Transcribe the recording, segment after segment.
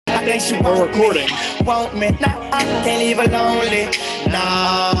I think she We're recording. Want me, nah, I can't leave her lonely.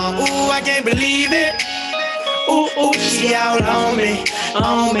 Nah, ooh, I can't believe it. Ooh, she out on me.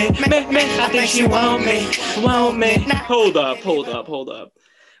 I think she want me. Nah. Hold up.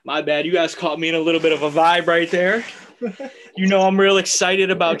 My bad. You guys caught me in a little bit of a vibe right there. You know, I'm real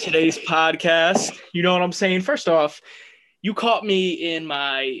excited about today's podcast. You know what I'm saying? First off, you caught me in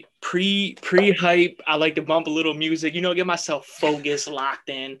my pre-hype. I like to bump a little music, you know, get myself focused, locked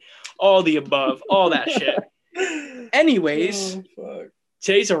in, all the above, all that shit. Anyways,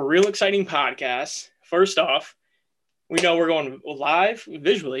 today's a real exciting podcast. First off, we know we're going live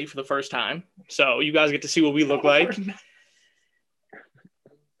visually for the first time. So you guys get to see what we look like.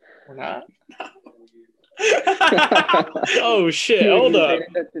 We're not? Oh, shit. Hold up.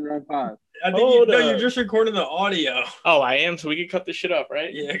 I think you're just recording the audio. Oh, I am? So we can cut this shit up,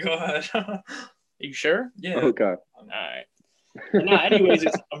 right? Yeah, go ahead. Are you sure? Yeah. Okay. All right. Anyways,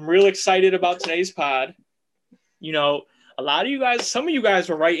 I'm real excited about today's pod. You know, some of you guys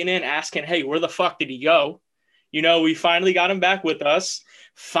were writing in asking, hey, where the fuck did he go? You know, we finally got him back with us.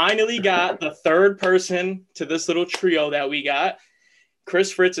 Finally got the third person to this little trio that we got.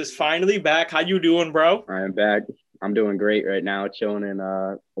 Chris Fritz is finally back. How you doing, bro? I am back. I'm doing great right now, chilling in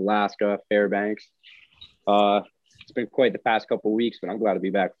Alaska, Fairbanks. It's been quite the past couple of weeks, but I'm glad to be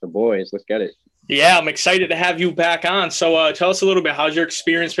back with the boys. Let's get it. Yeah, I'm excited to have you back on. So tell us a little bit, how's your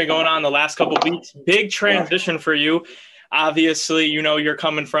experience been going on the last couple of weeks? Big transition for you. Obviously, you know, you're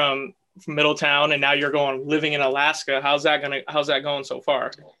coming from Middletown and now you're living in Alaska. How's that going so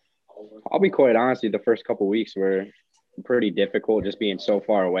far? I'll be quite honest, the first couple of weeks were pretty difficult just being so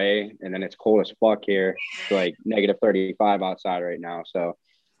far away, and then it's cold as fuck here. It's like negative 35 outside right now, so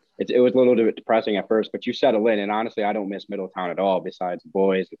it was a little bit depressing at first, but you settle in, and honestly I don't miss Middletown at all besides the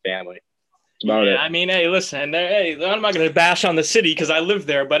boys and family. That's about it. I mean, hey, listen, hey, I'm not going to bash on the city because I live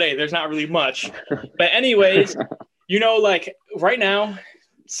there, but hey, there's not really much. But anyways, you know, like right now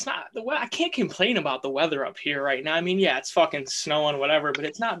it's not the way. I can't complain about the weather up here right now. I mean, yeah, it's fucking snowing, whatever, but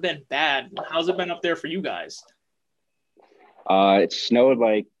it's not been bad. How's it been up there for you guys? It snowed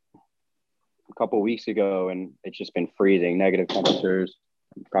like a couple of weeks ago, and it's just been freezing, negative temperatures,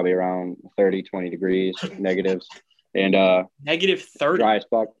 probably around 30, 20 degrees, negatives, and negative 30, dry as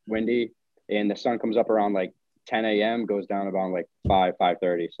fuck, windy, and the sun comes up around like 10 a.m., goes down about like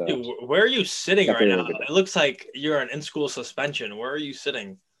 5:30. So, dude, where are you sitting right now? It looks like you're in school suspension. Where are you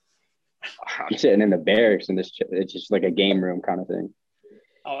sitting? I'm sitting in the barracks, and it's just like a game room kind of thing.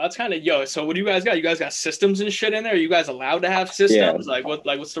 Oh, that's kind of so. What do you guys got? You guys got systems and shit in there? Are you guys allowed to have systems? Yeah.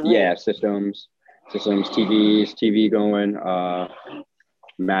 What's the rule? Yeah, systems, TV going,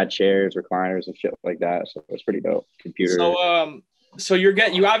 mad chairs, recliners, and shit like that. So it's pretty dope. Computer. So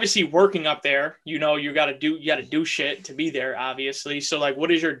you obviously working up there. You know, you got to do shit to be there, obviously. So like,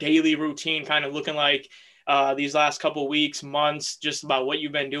 what is your daily routine kind of looking like these last couple weeks, months? Just about what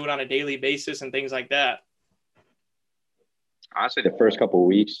you've been doing on a daily basis and things like that. Honestly, the first couple of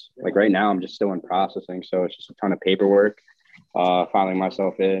weeks, like right now, I'm just still in processing. So it's just a ton of paperwork, filing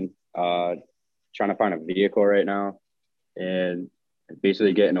myself in, trying to find a vehicle right now, and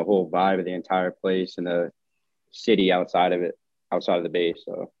basically getting a whole vibe of the entire place and the city outside of the base.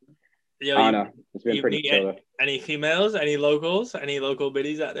 So I don't know. It's been pretty chill. Any females, any locals, any local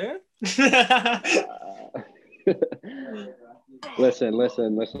biddies out there? Listen,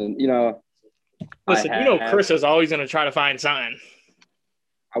 you know. Listen, Chris is always going to try to find something.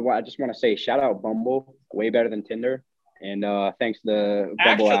 I just want to say shout out Bumble, way better than Tinder. And thanks to the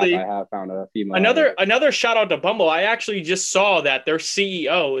Bumble app, I have found a female. Another shout out to Bumble. I actually just saw that their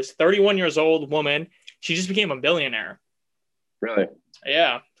CEO is 31 years old, woman. She just became a billionaire. Really?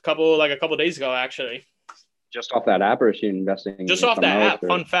 Yeah, a couple days ago, actually. Just off that app, or is she investing? Just off that app. Or?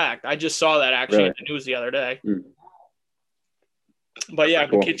 Fun fact. I just saw that actually in the news the other day. But yeah,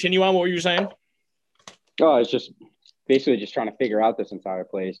 cool. Continue on. What were you saying? Oh, it's just basically just trying to figure out this entire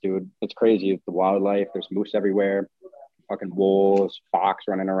place, dude. It's crazy. The wildlife, there's moose everywhere, fucking wolves, fox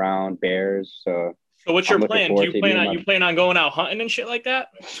running around, bears. So what's your plan? Do you plan on going out hunting and shit like that?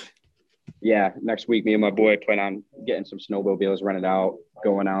 Yeah, next week, me and my boy plan on getting some snowmobiles rented out,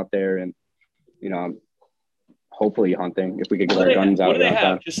 going out there, and you know, hopefully hunting. If we could get our guns out. What do they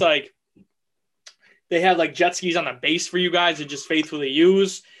have? Just like they have like jet skis on the base for you guys to just faithfully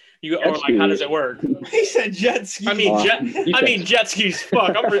use. Or like, how does it work? He said jet skis. I mean jet skis.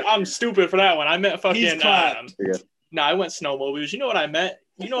 Fuck, I'm stupid for that one. I meant fucking. No, I went snowmobiles. You know what I meant?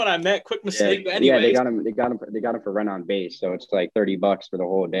 Quick mistake. Yeah, but anyways. they got them for rent on base, so it's like $30 for the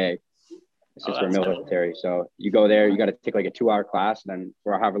whole day. It's just for military. So you go there, you got to take like a 2-hour class, and then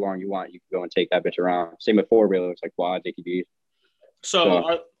for however long you want, you can go and take that bitch around. Same with 4-wheelers, like quads, ATVs.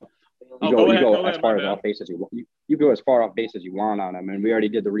 So You go as far as off base as you want. You go as far off base as you want on them. And we already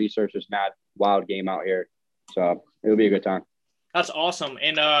did the research. There's mad wild game out here. So it'll be a good time. That's awesome.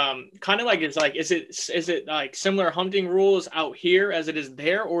 And kind of like, is it like similar hunting rules out here as it is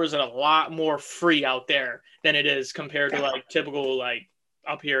there, or is it a lot more free out there than it is compared to like typical like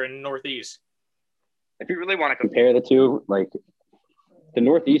up here in Northeast? If you really want to compare the two, like the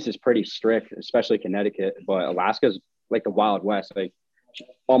Northeast is pretty strict, especially Connecticut, but Alaska's like the Wild West. Like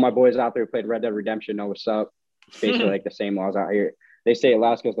all my boys out there who played Red Dead Redemption know what's up. It's basically like the same laws out here. They say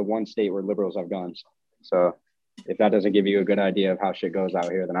Alaska is the one state where liberals have guns. So if that doesn't give you a good idea of how shit goes out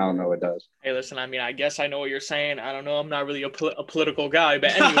here, then I don't know what does. Hey, listen, I mean, I guess I know what you're saying. I don't know. I'm not really a political guy,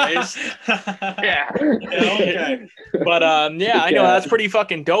 but anyways. Yeah. Okay. But yeah, I know that's pretty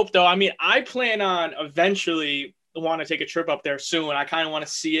fucking dope, though. I mean, I plan on eventually want to take a trip up there soon. I kind of want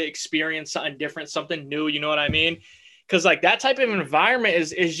to see it, experience something different, something new. You know what I mean? Because like that type of environment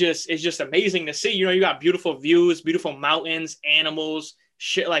is just amazing to see. You know, you got beautiful views, beautiful mountains, animals,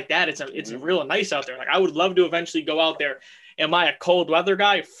 shit like that. It's real nice out there. Like I would love to eventually go out there. Am I a cold weather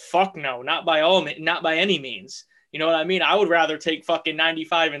guy? Fuck no, not by any means. You know what I mean? I would rather take fucking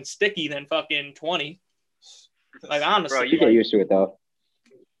 95 and sticky than fucking 20. Like honestly, bro, you get used to it though.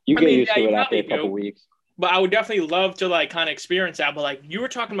 You get used to it after a couple weeks. But I would definitely love to like kind of experience that. But like you were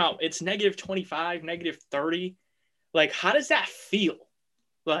talking about, it's negative 25, negative 30. Like, how does that feel?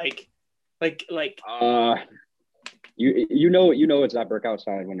 Like. You know it's that brick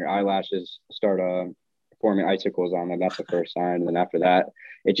outside when your eyelashes start forming icicles on them. That's the first sign. And then after that,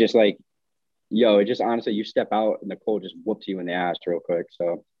 it's just like, it just honestly, you step out and the cold just whoops you in the ass real quick.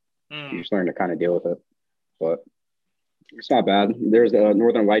 So you just learn to kind of deal with it. But it's not bad. There's the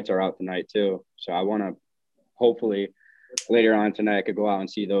Northern Lights are out tonight too. So I want to hopefully later on tonight I could go out and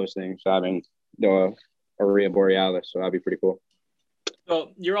see those things. So having the Aurora Borealis, so that'd be pretty cool.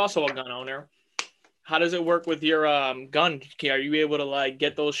 So you're also a gun owner. How does it work with your gun? Are you able to like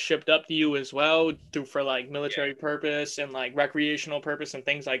get those shipped up to you as well for like military purpose and like recreational purpose and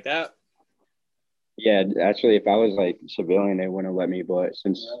things like that? Yeah, actually, if I was like civilian, they wouldn't let me. But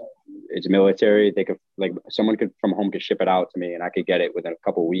since it's military, they could like someone from home could ship it out to me, and I could get it within a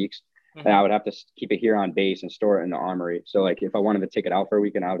couple of weeks. Mm-hmm. And I would have to keep it here on base and store it in the armory. So like if I wanted to take it out for a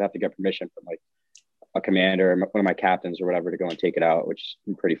weekend, I would have to get permission from like a commander, one of my captains or whatever, to go and take it out, which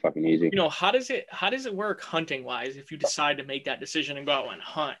is pretty fucking easy. You know, how does it work hunting wise if you decide to make that decision and go out and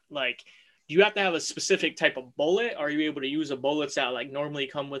hunt? Like, do you have to have a specific type of bullet? Are you able to use a bullets that like normally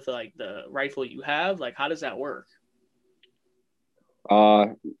come with like the rifle you have? Like, how does that work? I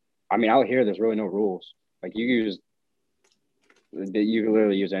mean, out here there's really no rules. Like you can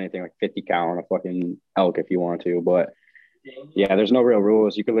literally use anything, like 50 cal on a fucking elk if you want to, but yeah, there's no real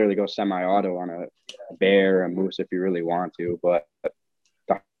rules. You could literally go semi-auto on a bear, a moose if you really want to. But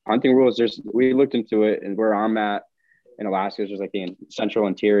the hunting rules, we looked into it, and where I'm at in Alaska is just like the central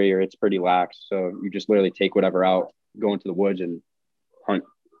interior. It's pretty lax, so you just literally take whatever out, go into the woods, and hunt.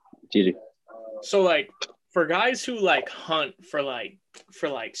 It's easy. So like for guys who like hunt for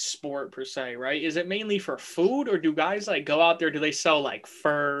sport per se, right? Is it mainly for food, or do guys like go out there? Do they sell like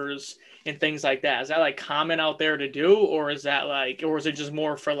furs and things like that? Is that like common out there to do, or is it just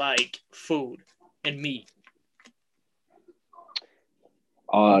more for like food and meat?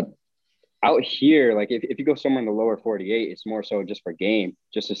 Out here, like if you go somewhere in the lower 48, it's more so just for game,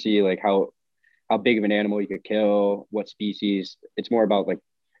 just to see like how big of an animal you could kill, what species. It's more about like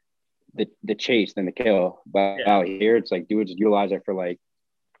the chase than the kill. But out here, it's like dudes utilize it for like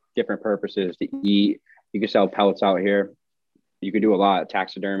different purposes to eat. You can sell pellets out here. You could do a lot of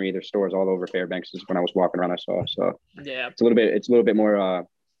taxidermy. There's stores all over Fairbanks. This is when I was walking around, I saw. So yeah, it's a little bit more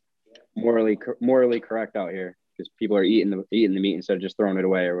morally correct out here because people are eating the meat instead of just throwing it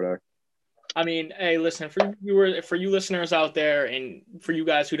away or whatever. I mean, hey, listen, for you listeners out there, and for you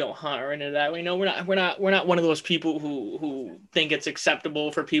guys who don't hunt or into that, we know we're not one of those people who think it's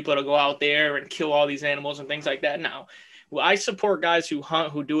acceptable for people to go out there and kill all these animals and things like that. No. Well, I support guys who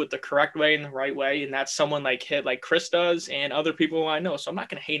hunt, who do it the correct way and the right way. And that's someone like Chris does and other people who I know. So I'm not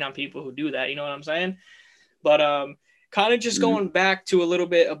going to hate on people who do that. You know what I'm saying? But kind of just going back to a little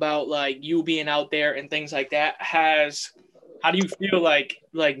bit about like you being out there and things like that, how do you feel like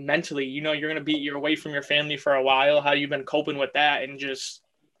mentally, you know, you're away from your family for a while. How have you been coping with that and just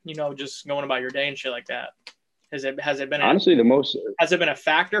going about your day and shit like that? Has it been honestly has it been a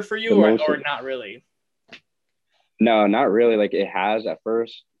factor for you or not really? No, not really. Like it has at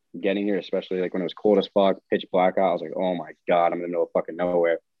first getting here, especially like when it was cold as fuck, pitch black out. I was like, oh my God, I'm in the middle of fucking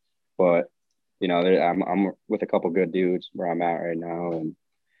nowhere. But, you know, I'm with a couple good dudes where I'm at right now. And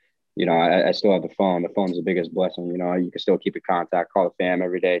you know, I still have the phone. The phone's the biggest blessing. You know, you can still keep in contact, call the fam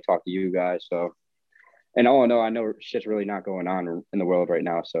every day, talk to you guys. So, and all in all, I know shit's really not going on in the world right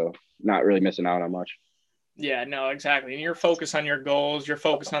now. So, not really missing out on much. Yeah, no, exactly. And you're focused on your goals. You're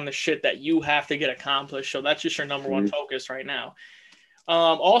focused on the shit that you have to get accomplished. So that's just your number one focus right now.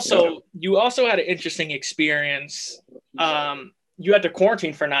 You also had an interesting experience. You had to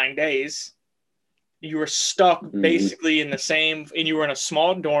quarantine for 9 days. You were stuck basically in the same, and you were in a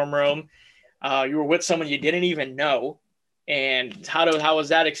small dorm room. You were with someone you didn't even know. And how was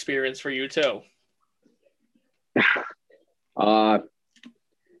that experience for you too? I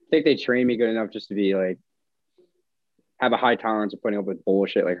think they trained me good enough just to be like, have a high tolerance of putting up with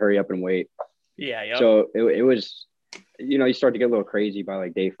bullshit, like hurry up and wait. Yeah. Yep. So it was, you know, you start to get a little crazy by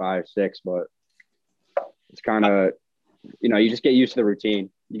like day 5, 6, but it's kind of, you know, you just get used to the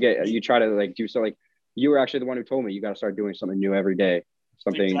routine. You try to like do so. Like you were actually the one who told me you got to start doing something new every day,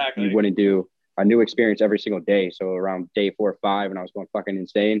 something you wouldn't do, a new experience every single day. So around day 4 or 5, when I was going fucking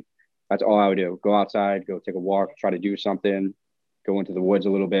insane, that's all I would do. Go outside, go take a walk, try to do something. Go into the woods a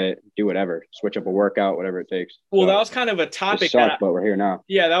little bit, do whatever, switch up a workout, whatever it takes. Well, that was kind of a topic but we're here now.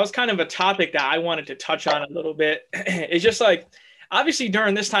 Yeah, that was kind of a topic that I wanted to touch on a little bit. It's just like, obviously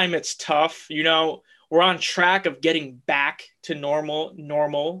during this time, it's tough. You know, we're on track of getting back to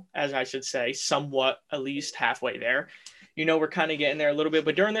normal, as I should say, somewhat, at least halfway there. You know, we're kind of getting there a little bit.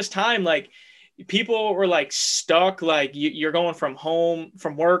 But during this time, like, people were like stuck, like you're going from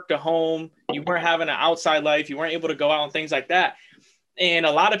work to home. You weren't having an outside life. You weren't able to go out and things like that. And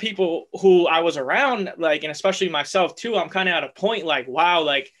a lot of people who I was around, like, and especially myself too, I'm kind of at a point like, wow,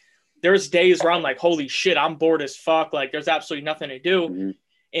 like there's days where I'm like, holy shit, I'm bored as fuck. Like there's absolutely nothing to do. Mm-hmm.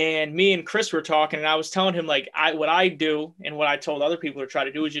 And me and Chris were talking and I was telling him like what I do and what I told other people to try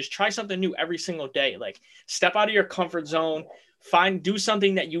to do is just try something new every single day. Like step out of your comfort zone, do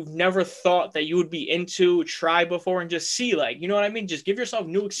something that you've never thought that you would be into, try before and just see, like, you know what I mean? Just give yourself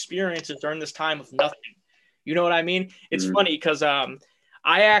new experiences during this time of nothing. You know what I mean? It's funny because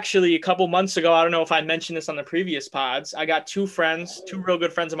I actually, a couple months ago, I don't know if I mentioned this on the previous pods, I got two real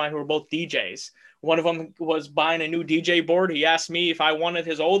good friends of mine who were both DJs. One of them was buying a new DJ board. He asked me if I wanted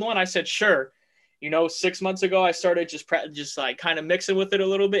his old one. I said, sure. You know, 6 months ago, I started just like kind of mixing with it a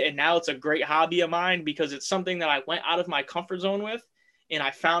little bit. And now it's a great hobby of mine because it's something that I went out of my comfort zone with and I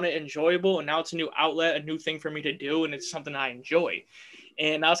found it enjoyable. And now it's a new outlet, a new thing for me to do. And it's something I enjoy.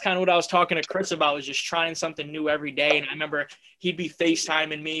 And that's kind of what I was talking to Chris about, was just trying something new every day. And I remember he'd be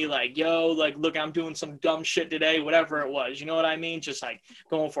FaceTiming me like, yo, like, look, I'm doing some dumb shit today, whatever it was. You know what I mean? Just like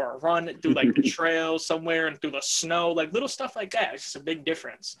going for a run through like the trails somewhere and through the snow, like little stuff like that. It's just a big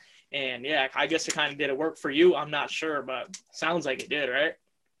difference. And yeah, I guess it kind of did it work for you. I'm not sure, but sounds like it did, right?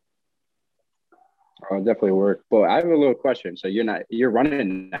 Oh, it definitely worked. But I have a little question. So you're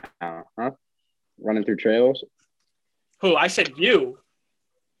running now, huh? Running through trails? Who? I said you.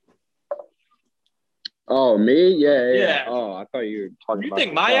 Oh, me? Yeah. Oh, I thought you were talking about. You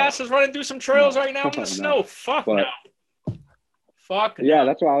think my ass is running through some trails right now in the snow? No. Fuck no. Fuck no. Yeah,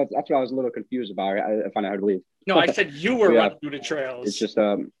 that's what I was a little confused about. I find it hard to believe. No, I said you were running through the trails. It's just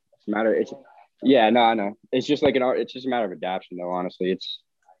it's a matter. I know. It's just like it's just a matter of adaptation, though. Honestly, it's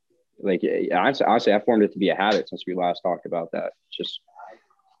like honestly, I formed it to be a habit since we last talked about that. Just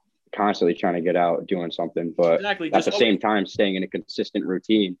constantly trying to get out, doing something, but at the same time, staying in a consistent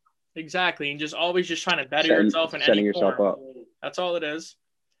routine. Exactly, and just always just trying to better yourself in setting any yourself form. up. That's all it is.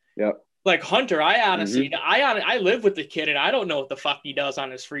 Yep. Like Hunter, I honestly, I live with the kid, and I don't know what the fuck he does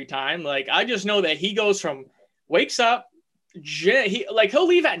on his free time. Like, I just know that he wakes up, he'll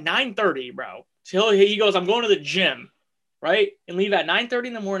leave at 9:30, bro. He goes, I'm going to the gym, right, and leave at 9:30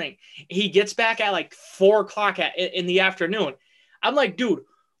 in the morning. He gets back at like 4:00 in the afternoon. I'm like, dude,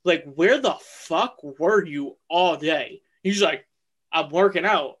 like, where the fuck were you all day? He's like, I'm working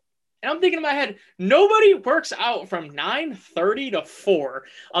out. And I'm thinking in my head, nobody works out from 9:30 to 4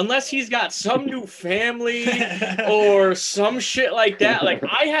 unless he's got some new family or some shit like that. Like,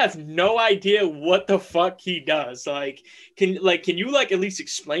 I have no idea what the fuck he does. Like, can you at least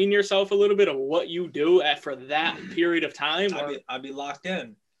explain yourself a little bit of what you do for that period of time? I'd be locked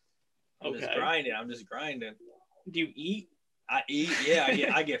in. I'm just grinding. Do you eat? I eat.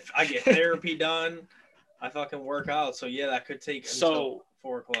 Yeah, I get therapy done. I fucking work out. So yeah, that could take until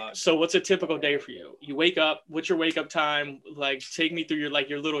 4:00. So what's a typical day for you? You wake up, what's your wake up time? Like, take me through your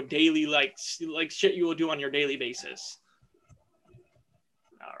little daily, like shit you will do on your daily basis.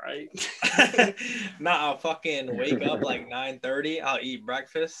 All right. I'll fucking wake up like 9:30. I'll eat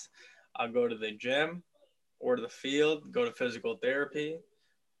breakfast. I'll go to the gym or to the field, go to physical therapy,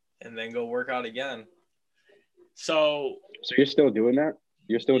 and then go work out again. So you're still doing that?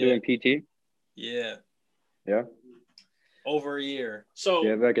 You're still doing PT? Yeah. Yeah. Over a year. So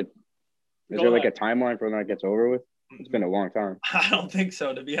Yeah, is there like a timeline for when that gets over with? It's been a long time. I don't think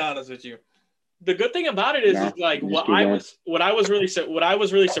so, to be honest with you. the good thing about it is like what I was really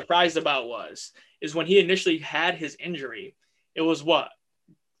surprised about is when he initially had his injury, it was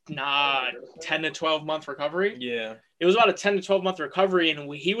 10 to 12 month recovery. Yeah. It was about a 10 to 12 month recovery,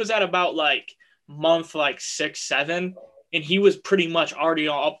 and he was at about like month 6, 7, and he was pretty much already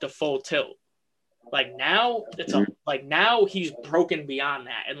up to full tilt. Like now now he's broken beyond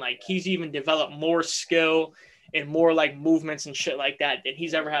that, and like he's even developed more skill and more like movements and shit like that than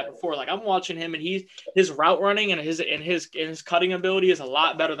he's ever had before. Like I'm watching him, and his route running and his cutting ability is a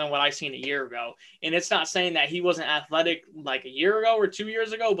lot better than what I seen a year ago. And it's not saying that he wasn't athletic like a year ago or 2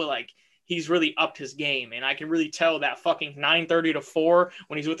 years ago, but like he's really upped his game. And I can really tell that fucking 9:30 to 4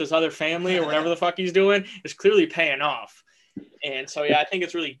 when he's with his other family or whatever the fuck he's doing is clearly paying off. And so yeah, I think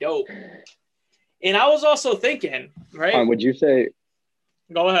it's really dope. And I was also thinking, right? Would you say?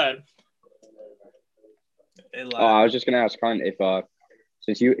 Go ahead. I was just gonna ask Hunt if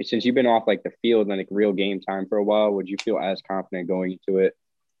since you've been off like the field and like real game time for a while, would you feel as confident going into it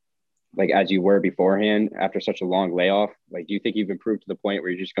like as you were beforehand after such a long layoff? Like, do you think you've improved to the point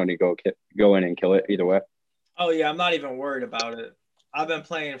where you're just going to go in and kill it either way? Oh yeah, I'm not even worried about it. I've been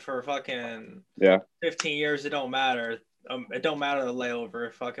playing for fucking 15 years. It don't matter. It don't matter the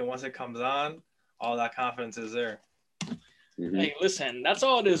layover. Fucking once it comes on, all that confidence is there. Mm-hmm. Hey, listen, that's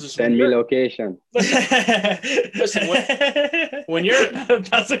all it is. Send me location. Listen, when you're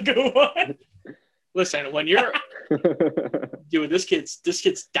that's a good one. Listen, when you're dude, this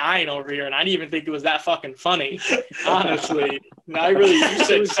kid's dying over here, and I didn't even think it was that fucking funny. Honestly, you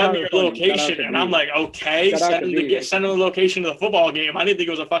said send me your location, and I'm like, okay, send him the location to the football game. I didn't think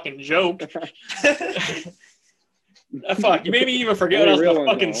it was a fucking joke. Fuck, you made me even forget what I was gonna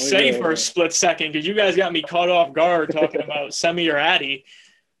fucking say for a split second because you guys got me caught off guard talking about send me your Addy.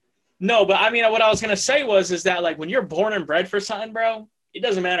 No, but I mean, what I was gonna say is that like when you're born and bred for something, bro, it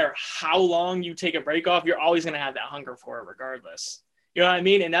doesn't matter how long you take a break off, you're always gonna have that hunger for it regardless. You know what I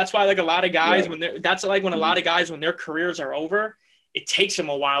mean? And that's why like a lot of guys when a lot of guys when their careers are over, it takes them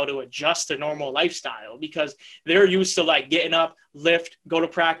a while to adjust to normal lifestyle because they're used to like getting up, lift, go to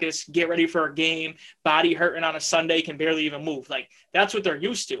practice, get ready for a game, body hurting on a Sunday, can barely even move. Like that's what they're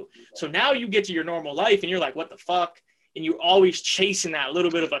used to. So now you get to your normal life and you're like, what the fuck? And you're always chasing that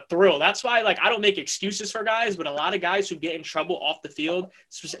little bit of a thrill. That's why like I don't make excuses for guys, but a lot of guys who get in trouble off the field,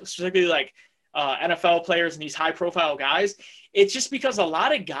 specifically like NFL players and these high profile guys, it's just because a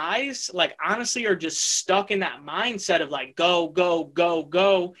lot of guys like honestly are just stuck in that mindset of like go, go, go,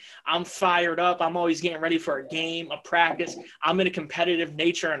 go. I'm fired up. I'm always getting ready for a game, a practice. I'm in a competitive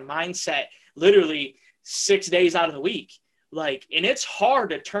nature and mindset literally 6 days out of the week. Like, and it's hard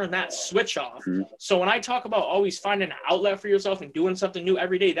to turn that switch off. So when I talk about always finding an outlet for yourself and doing something new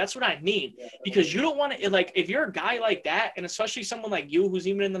every day, that's what I mean. Because you don't want to, like, if you're a guy like that, and especially someone like you who's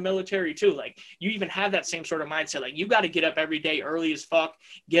even in the military too, like, you even have that same sort of mindset. Like, you got to get up every day early as fuck,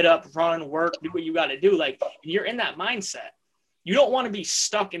 get up, run, work, do what you got to do. Like, you're in that mindset. You don't want to be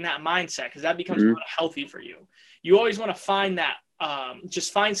stuck in that mindset because that becomes not healthy for you. You always want to find that,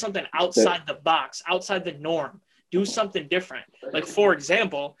 just find something outside the box, outside the norm. Do something different. Like, for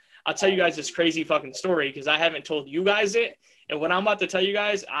example, I'll tell you guys this crazy fucking story because I haven't told you guys it. And what I'm about to tell you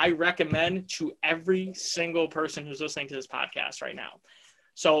guys, I recommend to every single person who's listening to this podcast right now.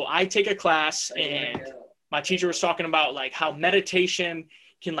 So I take a class and my teacher was talking about like how meditation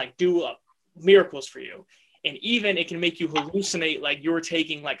can like do miracles for you. And even it can make you hallucinate like you're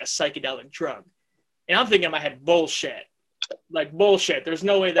taking like a psychedelic drug. And I'm thinking in my head, bullshit. Like bullshit. There's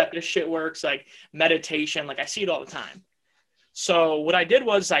no way that this shit works. Like meditation, like I see it all the time. So what I did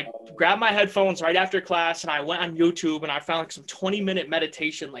was I grabbed my headphones right after class and I went on YouTube and I found like some 20-minute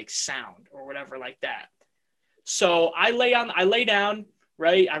meditation, like sound or whatever like that. So I lay down,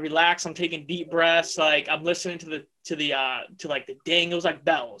 right? I relax. I'm taking deep breaths. Like I'm listening to like the ding. It was like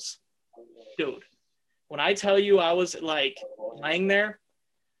bells, dude. When I tell you I was like laying there,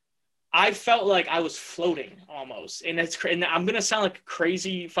 I felt like I was floating almost. And and I'm going to sound like a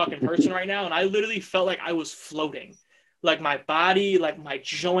crazy fucking person right now. And I literally felt like I was floating. Like my body, like my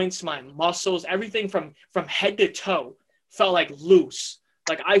joints, my muscles, everything from head to toe felt like loose.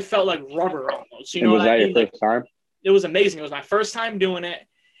 Like I felt like rubber almost. You know what I mean? Was that your first time? It was amazing. It was my first time doing it.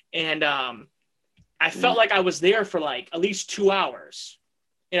 And I felt like I was there for like at least 2 hours.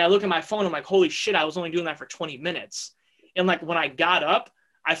 And I look at my phone, I'm like, holy shit, I was only doing that for 20 minutes. And like when I got up,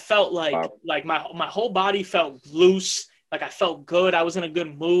 I felt like like my whole body felt loose. Like I felt good. I was in a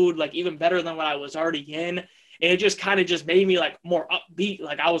good mood, like even better than what I was already in. And it just kind of just made me like more upbeat.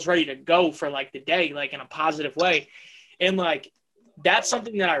 Like I was ready to go for like the day, like in a positive way. And like, that's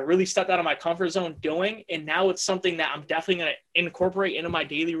something that I really stepped out of my comfort zone doing. And now it's something that I'm definitely going to incorporate into my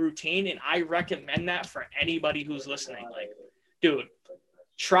daily routine. And I recommend that for anybody who's listening. Like, dude,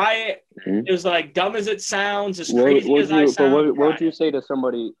 try it. Mm-hmm. As like dumb as it sounds, as crazy as I sound. What would you say to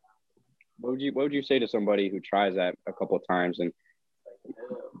somebody? What would you say to somebody who tries that a couple of times and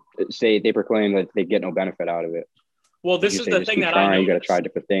say they proclaim that they get no benefit out of it? Well, this is the thing that I know. You got to try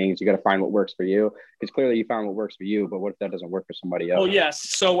different things. You got to find what works for you, because clearly you found what works for you. But what if that doesn't work for somebody else? Oh yes.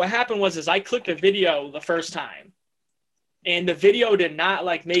 So what happened was I clicked a video the first time, and the video did not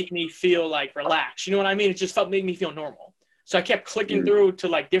like make me feel like relaxed. You know what I mean? It just made me feel normal. So I kept clicking through to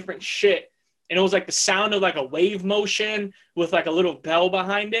like different shit, and it was like the sound of like a wave motion with like a little bell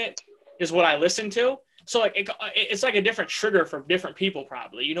behind it is what I listened to. So like it's like a different trigger for different people,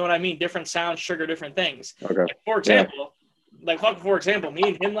 probably. You know what I mean? Different sounds trigger different things. Okay. Like, for example, me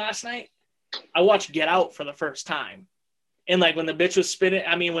and him last night, I watched Get Out for the first time, and like when the bitch was spinning,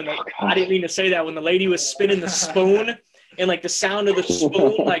 I didn't mean to say that, when the lady was spinning the spoon, and like the sound of the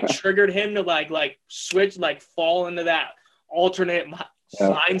spoon like triggered him to like switch, like fall into that alternate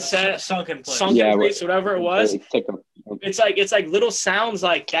mindset, sunken place, whatever it was. It's like little sounds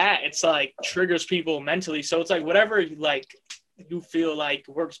like that. It's like triggers people mentally. So it's like whatever like you feel like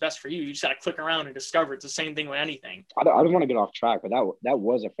works best for you. You just gotta click around and discover. It's the same thing with anything. I don't want to get off track, but that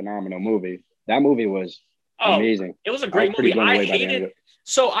was a phenomenal movie. That movie was amazing. It was a great movie. I hated it.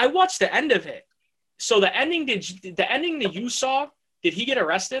 So I watched the end of it. So the ending that you saw, did he get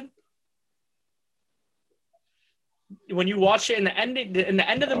arrested? When you watch it in the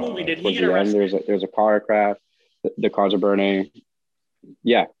end of the movie, did he get arrested? There's a car crash. The cars are burning.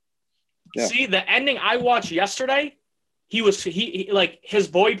 Yeah. See, the ending I watched yesterday, he like his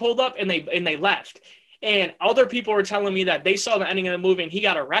boy pulled up and they left. And other people were telling me that they saw the ending of the movie and he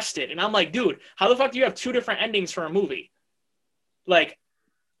got arrested. And I'm like, dude, how the fuck do you have two different endings for a movie? Like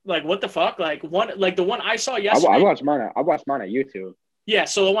what the fuck? Like the one I saw yesterday. I watched mine on YouTube. Yeah,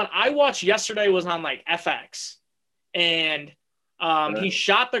 so the one I watched yesterday was on like FX. And he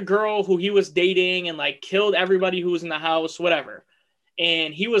shot the girl who he was dating and like killed everybody who was in the house, whatever.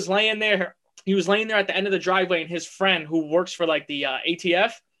 And he was laying there at the end of the driveway, and his friend who works for like the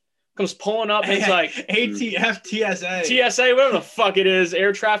ATF comes pulling up and he's like, ATF, TSA, whatever the fuck it is,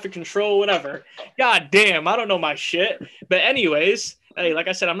 air traffic control, whatever. God damn, I don't know my shit. But anyways, hey, like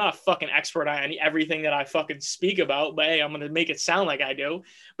I said, I'm not a fucking expert on everything that I fucking speak about, but hey, I'm going to make it sound like I do.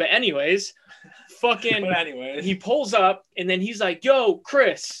 But anyways, he pulls up and then he's like, yo,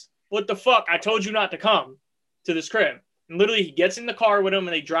 Chris, what the fuck? I told you not to come to this crib. And literally he gets in the car with him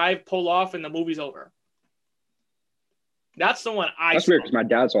and they pull off, and the movie's over. That's the one I That's saw. weird because my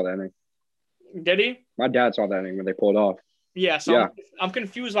dad saw that ending. Did he? My dad saw that ending when they pulled off. Yeah, so I'm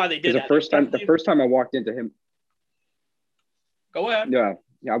confused why they did that. The first time I walked into him. Go ahead. Yeah,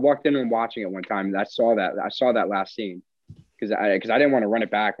 I walked in and watching it one time, and I saw that last scene because I didn't want to run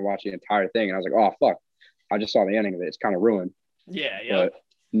it back and watch the entire thing, and I was like, oh fuck, I just saw the ending of it. It's kind of ruined. Yeah. But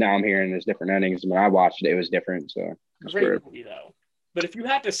now I'm hearing there's different endings. When I watched it, it was different. So great movie though. But if you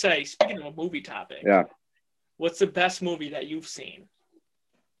had to say, speaking of a movie topic, what's the best movie that you've seen?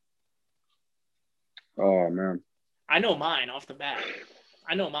 Oh man, I know mine off the bat.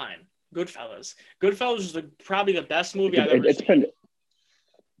 Goodfellas. Goodfellas is probably the best movie I've ever seen.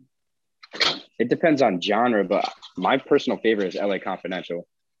 It depends on genre, but my personal favorite is LA Confidential.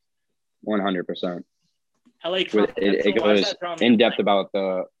 100%. LA Confidential. It goes in depth about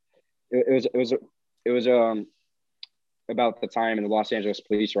it was about the time in the Los Angeles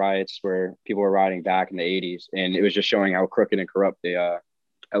police riots where people were rioting back in the 80s, and it was just showing how crooked and corrupt the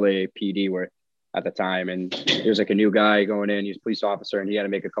LAPD were at the time. And there was like a new guy going in, he was a police officer, and he had to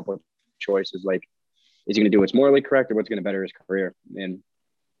make a couple of choices, like, is he going to do what's morally correct or what's going to better his career? And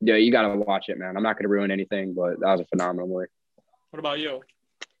yeah, you got to watch it, man. I'm not going to ruin anything, but that was a phenomenal movie. What about you?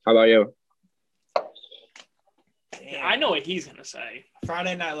 How about you? Damn. I know what he's going to say.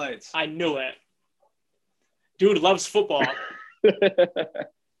 Friday Night Lights. I knew it. Dude loves football.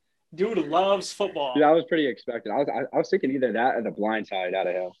 Dude loves football. Dude, I was pretty expectant. I was thinking either that or The Blind Side out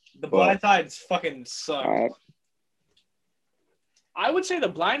of hell. The Blind Side fucking sucks. I would say The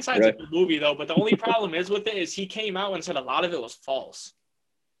Blind Side's a good movie, though, but the only problem is with it is he came out and said a lot of it was false.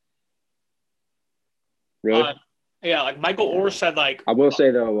 Really? Yeah, like Michael Orr said, like... I will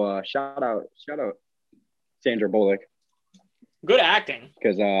say, though, shout out Sandra Bullock. Good acting.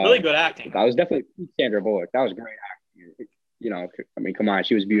 Because really good acting. That was definitely Sandra Bullock. That was great acting. You know, I mean, come on,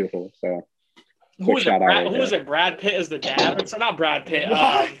 she was beautiful. So, who was it? Brad Pitt is the dad. It's not Brad Pitt.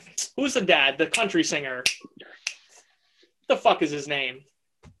 Who's the dad? The country singer. the fuck is his name?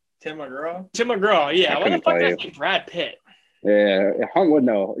 Tim McGraw. Tim McGraw. Yeah. Why the fuck is that Brad Pitt? Yeah, Hunt would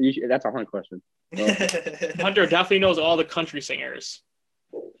know. That's a Hunt question. Hunter definitely knows all the country singers.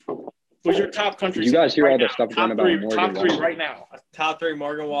 Who's your top country singer? You guys hear right all the now? stuff going about Morgan Top three Wallen. right now. Top 3,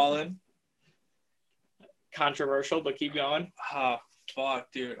 Morgan Wallen. Controversial, but keep going. Oh,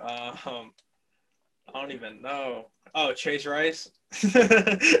 fuck, dude. I don't even know. Oh, Chase Rice.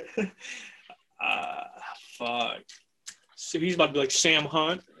 Fuck. So he's about to be like Sam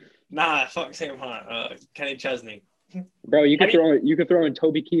Hunt. Nah, fuck Sam Hunt. Kenny Chesney. Bro, you could throw in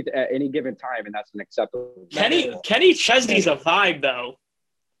Toby Keith at any given time, and that's an acceptable. Kenny Chesney's a vibe though.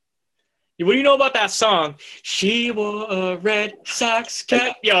 What do you know about that song? She wore a red Sox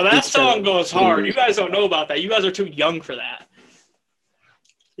cap. Yo, that song goes hard. You guys don't know about that. You guys are too young for that.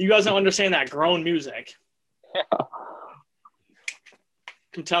 You guys don't understand that grown music.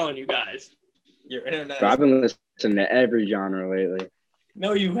 I'm telling you guys. Your internet. Bro, I've been listening to every genre lately.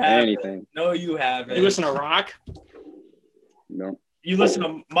 No, you haven't. Anything. No, you haven't. You listen to rock? No. You listen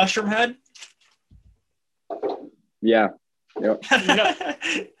to Mushroomhead? Yeah. Yep.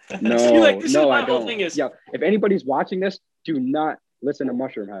 No, I don't. Whole thing is, yeah, if anybody's watching this, do not listen to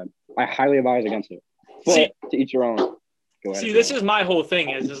Mushroomhead. I highly advise against it. But to each your own. Go ahead. See, this is my whole thing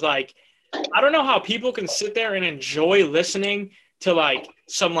is like, I don't know how people can sit there and enjoy listening to like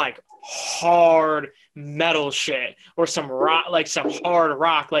some like hard metal shit or some rock, like some hard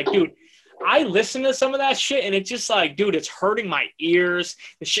rock. Like, dude, I listen to some of that shit and it's just like, dude, it's hurting my ears.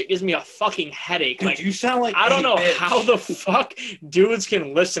 The shit gives me a fucking headache. Dude, like, you sound like I don't know bitch. how the fuck dudes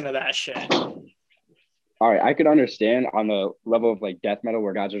can listen to that shit. All right, I could understand on the level of like death metal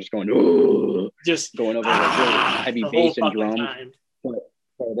where guys are just going, just going over like really heavy bass and drums. But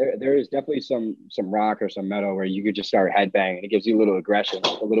there is definitely some rock or some metal where you could just start headbanging. It gives you a little aggression,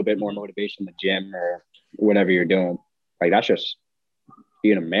 a little bit more motivation in the gym or whatever you're doing. Like that's just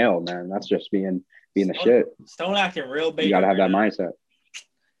being a male, man. That's just being the shit. Stone acting real big. You gotta have that mindset.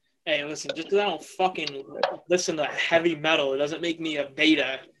 Hey, listen, just because I don't fucking listen to heavy metal, it doesn't make me a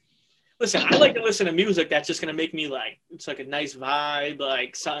beta. Listen, I like to listen to music that's just gonna make me like, it's like a nice vibe,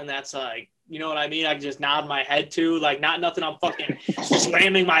 like something that's like, you know what I mean? I can just nod my head to, like not nothing I'm fucking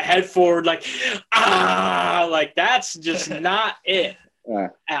slamming my head forward, like like that's just not it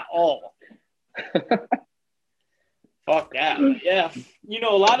at all. Fuck that. Yeah. You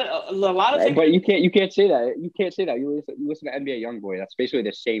know, a lot of things. But you can't say that. You can't say that. You listen to NBA Youngboy. That's basically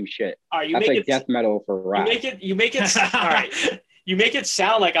the same shit. All right, that's like death metal for rap. You make it all right. You make it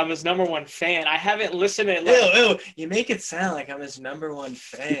sound like I'm his number one fan. I haven't listened to it. Ew. You make it sound like I'm his number one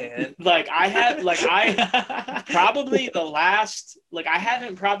fan. I haven't probably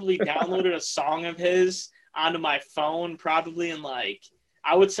downloaded a song of his onto my phone probably in like,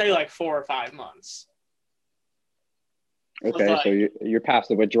 I would say like 4 or 5 months. Okay, like, so you're past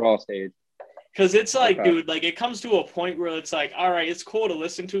the withdrawal stage. Because it's like, okay. Dude, like it comes to a point where it's like, all right, it's cool to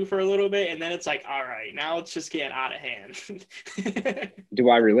listen to for a little bit. And then it's like, all right, now it's just getting out of hand. Do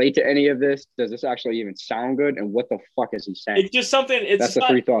I relate to any of this? Does this actually even sound good? And what the fuck is he saying? It's just something. That's the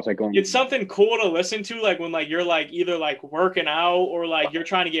 3 thoughts I go on. It's something cool to listen to. Like when like you're like either like working out or like you're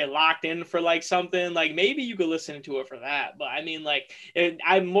trying to get locked in for like something, like maybe you could listen to it for that. But I mean, like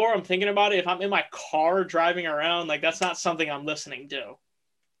I'm thinking about it. If I'm in my car driving around, like that's not something I'm listening to.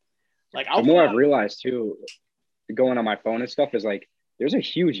 Like the more I've realized too, going on my phone and stuff is like there's a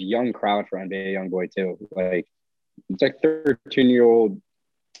huge young crowd for NBA Youngboy too. Like it's like 13-year-old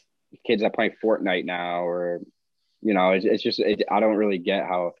kids that play Fortnite now, or you know, it's just I don't really get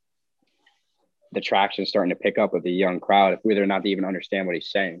how the traction is starting to pick up with the young crowd, whether or not they even understand what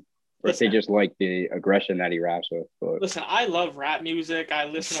he's saying, or if they just like the aggression that he raps with. But listen, I love rap music. I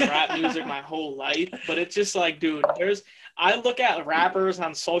listen to rap music my whole life, but it's just like, dude, I look at rappers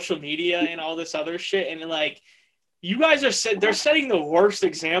on social media and all this other shit, and like, you guys they're setting the worst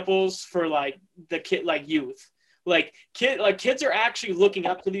examples for like the kid, like youth, kids are actually looking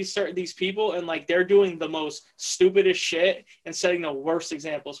up to these people, and like they're doing the most stupidest shit and setting the worst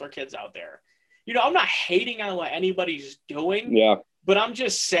examples for kids out there. You know, I'm not hating on what anybody's doing. Yeah. But I'm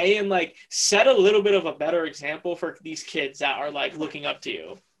just saying, like, set a little bit of a better example for these kids that are like looking up to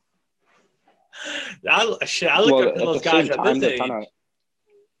you. I look up to those guys at this age.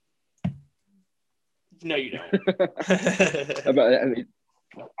 No, you don't. I mean,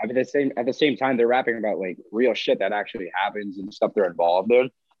 at the same time, they're rapping about like real shit that actually happens and stuff they're involved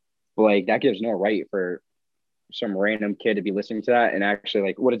in. But like that gives no right for some random kid to be listening to that. And actually,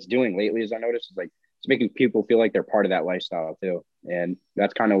 like what it's doing lately, as I noticed, is like it's making people feel like they're part of that lifestyle too. And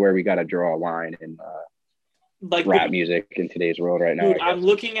that's kind of where we got to draw a line and like rap music in today's world right now. Dude, I'm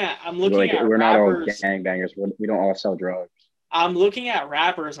looking at we're not all rappers. gangbangers. We don't all sell drugs. I'm looking at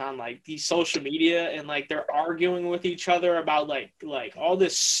rappers on like these social media and like they're arguing with each other about like all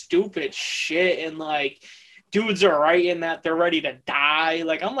this stupid shit and like dudes are writing that they're ready to die.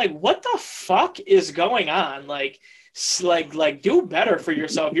 Like I'm like, what the fuck is going on? Like do better for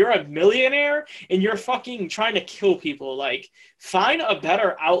yourself. You're a millionaire and you're fucking trying to kill people. Like find a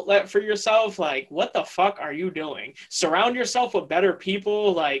better outlet for yourself. Like what the fuck are you doing? Surround yourself with better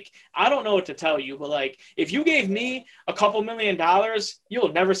people. Like I don't know what to tell you, but like if you gave me a couple $1 million,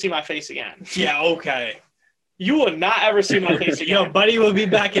 you'll never see my face again. Yeah, okay. You will not ever see my face again. Yo, Buddy will be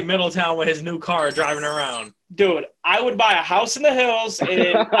back in Middletown with his new car driving around. Dude, I would buy a house in the hills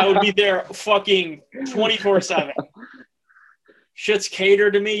and I would be there fucking 24/7. Shit's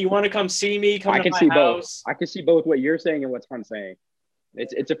catered to me. You want to come see me? Come to my house. I can see both what you're saying and what I'm saying.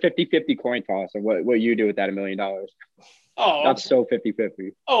 It's a 50-50 coin toss of what you do with that $1 million. Oh, that's so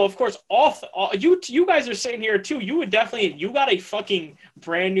 50-50. Oh, of course. You guys are saying here too. You got a fucking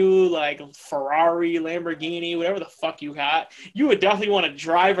brand new like Ferrari, Lamborghini, whatever the fuck you got. You would definitely want to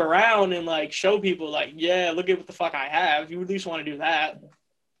drive around and like show people like, yeah, look at what the fuck I have. You would at least want to do that.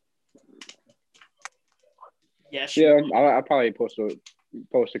 Yes. Yeah, I'll probably post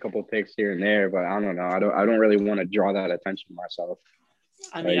a couple pics here and there, but I don't know. I don't really want to draw that attention to myself.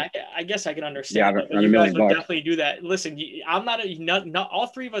 I mean, I guess I can understand. Yeah, but you guys would definitely do that. Listen, I'm not all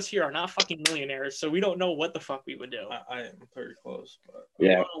three of us here are not fucking millionaires, so we don't know what the fuck we would do. I am pretty close, but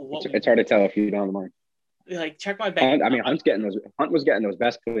yeah, it's hard to tell if you don't have the money. Like, check my bank. Hunt was getting those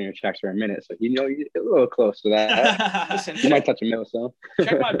best cleaner checks for a minute, so you're a little close to that. Listen, you might touch a mill, so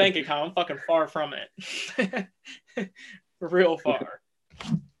check my bank account. I'm fucking far from it, real far.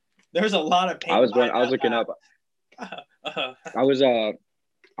 There's a lot of pain. I was looking up.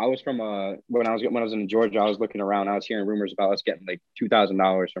 I was from when I was in Georgia. I was looking around. I was hearing rumors about us getting like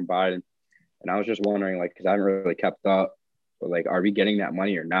 $2,000 from Biden, and I was just wondering, like, because I haven't really kept up, but like, are we getting that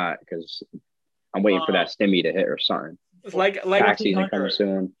money or not? Because I'm waiting for that stimmy to hit or something. Like tax season coming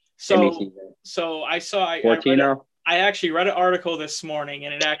soon. So I saw 14 now. I actually read an article this morning,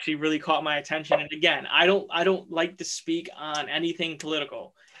 and it actually really caught my attention. And again, I don't like to speak on anything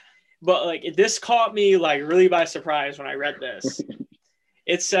political, but like this caught me like really by surprise when I read this.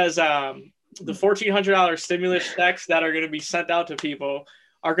 It says the $1,400 stimulus checks that are going to be sent out to people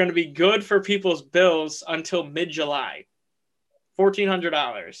are going to be good for people's bills until mid-July.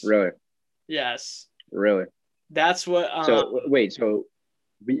 $1,400. Really? Yes. Really? That's what. So wait, so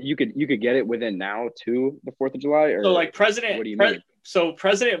you could get it within now to the 4th of July, or so like President? What do you mean? So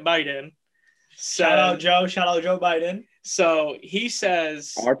President Biden. Shout out Joe Biden. So he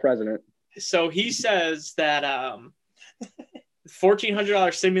says. Our president. So he says that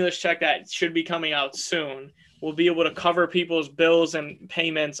 $1,400 stimulus check that should be coming out soon will be able to cover people's bills and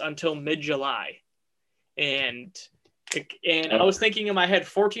payments until mid-July, and I was thinking in my head,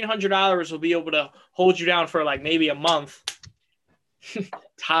 $1,400 will be able to hold you down for like maybe a month,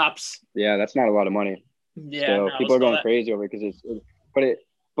 tops. Yeah, that's not a lot of money. Yeah, so people are going crazy over it because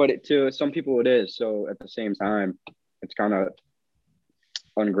but to some people it is. So at the same time, it's kind of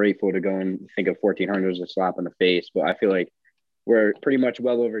ungrateful to go and think of $1,400 as a slap in the face. But I feel like we're pretty much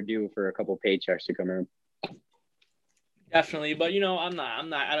well overdue for a couple paychecks to come in. Definitely, but I'm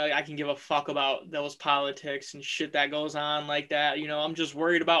not. I can give a fuck about those politics and shit that goes on like that. I'm just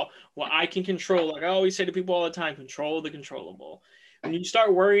worried about what I can control. Like I always say to people all the time, control the controllable. When you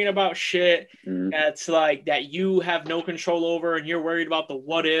start worrying about shit that's like that you have no control over, and you're worried about the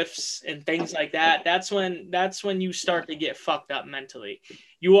what ifs and things like that, that's when you start to get fucked up mentally.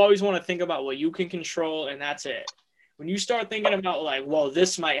 You always want to think about what you can control, and that's it. When you start thinking about like, well,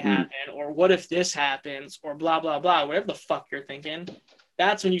 this might happen, or what if this happens, or blah, blah, blah, whatever the fuck you're thinking,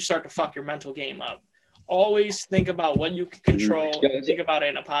 that's when you start to fuck your mental game up. Always think about what you can control and think about it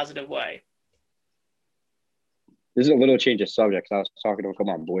in a positive way. This is a little change of subject. I was talking to a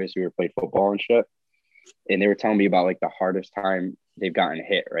couple of boys who were playing football and shit, and they were telling me about like the hardest time they've gotten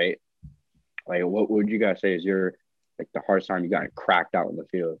hit, right? Like, what would you guys say is your like the hardest time you gotten cracked out in the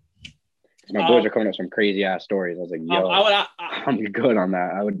field? My boys are coming up with some crazy ass stories. I was like, yo, I'm good on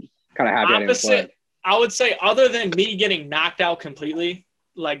that. I would kind of happy I didn't play. I would say other than me getting knocked out completely,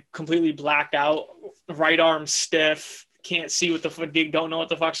 like completely blacked out, right arm stiff, can't see what don't know what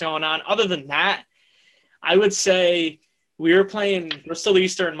the fuck's going on. Other than that, I would say we were playing Bristol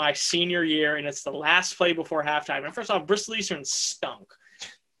Eastern my senior year, and it's the last play before halftime. And first off, Bristol Eastern stunk.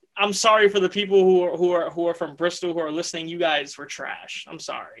 I'm sorry for the people who are from Bristol who are listening. You guys were trash. I'm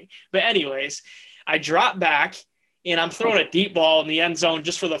sorry. But anyways, I drop back and I'm throwing a deep ball in the end zone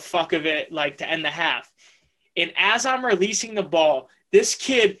just for the fuck of it, like to end the half. And as I'm releasing the ball, this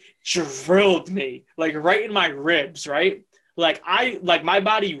kid drilled me, like right in my ribs, right? Like my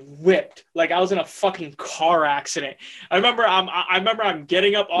body whipped, like I was in a fucking car accident. I remember I'm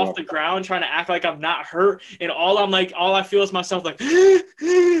getting up off the ground trying to act like I'm not hurt, and all I feel is myself like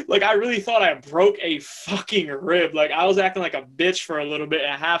like I really thought I broke a fucking rib. Like I was acting like a bitch for a little bit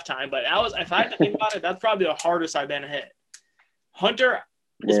at halftime, but if I had to think about it, that's probably the hardest I've been hit. Hunter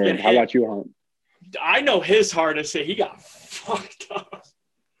has been hit. How about you, Hunt? I know his hardest hit. He got fucked up.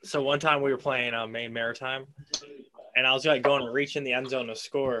 So one time we were playing Maine Maritime, and I was like going to reach in the end zone to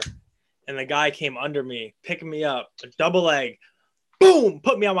score, and the guy came under me, picking me up, a double leg, boom,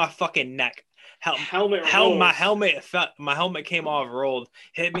 put me on my fucking neck. My helmet came off, rolled,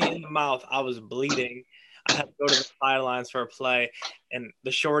 hit me in the mouth. I was bleeding. I had to go to the sidelines for a play, and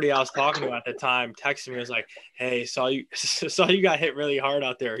the shorty I was talking to at the time texted me, was like, "Hey, saw you got hit really hard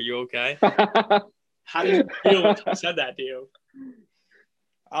out there. Are you okay?" How did you feel when he said that to you?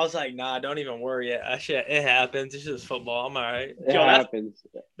 I was like, "Nah, don't even worry. It happens. It's just football. I'm all right." It happens.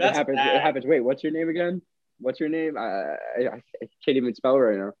 It happens. Wait, what's your name again? What's your name? I can't even spell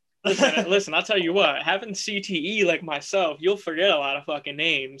right now. Listen, I'll tell you what. Having CTE like myself, you'll forget a lot of fucking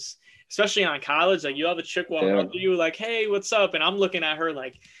names, especially on college. Like you have a chick walk up to you like, "Hey, what's up?" And I'm looking at her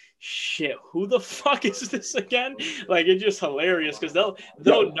like, shit, who the fuck is this again? Like it's just hilarious because they'll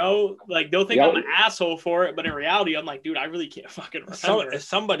know, like they'll think I'm an asshole for it, but in reality, I'm like, dude, I really can't fucking remember. It's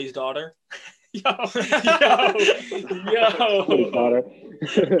somebody's daughter. Yo.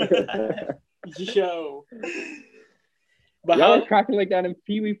 But y'all are cracking like that in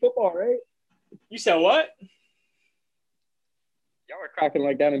Pee Wee football, right? You said what? Y'all were cracking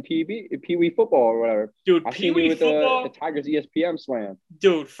like that in Pee Wee football or whatever. Dude, Pee Wee football. The Tigers ESPN slam.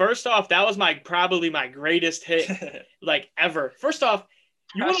 Dude, first off, that was probably my greatest hit like ever. First off,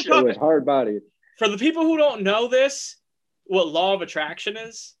 you want to talk was hard body. For the people who don't know this, what law of attraction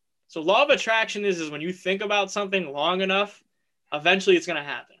is. So law of attraction is when you think about something long enough, eventually it's going to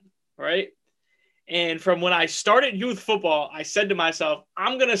happen, right? And from when I started youth football, I said to myself,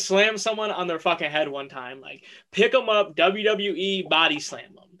 I'm going to slam someone on their fucking head one time. Like, pick them up, WWE, body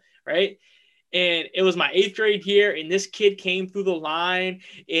slam them, right? And it was my 8th grade year, and this kid came through the line,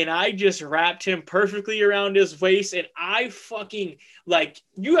 and I just wrapped him perfectly around his waist, and I fucking,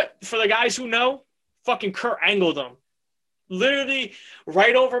 for the guys who know, fucking Kurt Angled him. Literally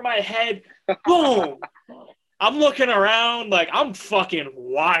right over my head, boom. I'm looking around like I'm fucking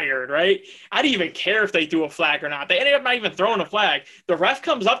wired, right? I didn't even care if they threw a flag or not. They ended up not even throwing a flag. The ref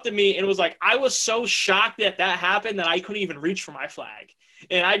comes up to me and was like, I was so shocked that happened that I couldn't even reach for my flag.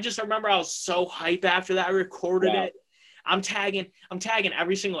 And I just remember I was so hyped after that. I recorded it. I'm tagging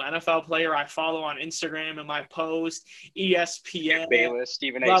every single NFL player I follow on Instagram in my post, ESPN. Bayless,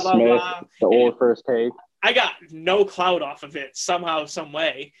 Stephen A. Smith, the old First Take. I got no clout off of it somehow, some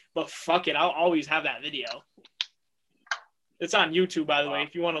way, but fuck it. I'll always have that video. It's on YouTube, by the way.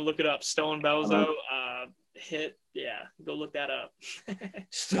 If you want to look it up, Stone Belzo hit. Yeah, go look that up.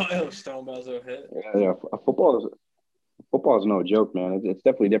 Stone Belzo hit. Yeah. Football is no joke, man. It's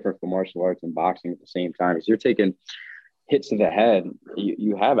definitely different from martial arts and boxing at the same time. Because you're taking hits to the head.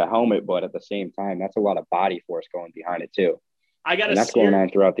 You have a helmet, but at the same time, that's a lot of body force going behind it too. And that's going on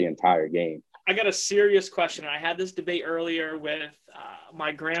throughout the entire game. I got a serious question. I had this debate earlier with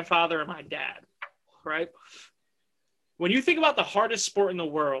my grandfather and my dad, right? When you think about the hardest sport in the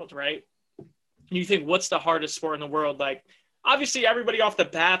world, right? You think, what's the hardest sport in the world? Like, obviously, everybody off the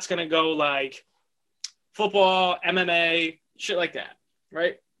bat's going to go like football, MMA, shit like that,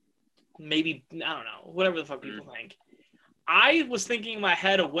 right? Maybe, I don't know, whatever the fuck people think. I was thinking in my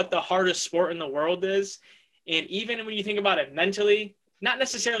head of what the hardest sport in the world is. And even when you think about it mentally, not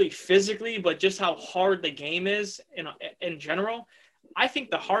necessarily physically, but just how hard the game is in general, I think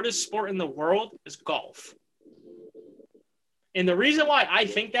the hardest sport in the world is golf. And the reason why I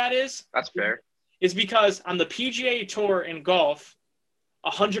think that is – That's fair. Is because on the PGA Tour in golf,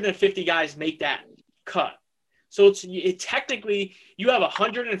 150 guys make that cut. So technically you have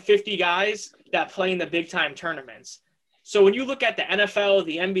 150 guys that play in the big-time tournaments. So when you look at the NFL,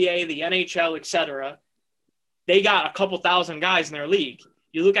 the NBA, the NHL, etc., they got a couple thousand guys in their league.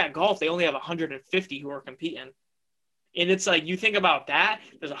 You look at golf, they only have 150 who are competing. And it's like, you think about that,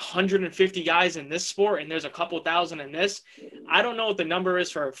 there's 150 guys in this sport and there's a couple thousand in this. I don't know what the number is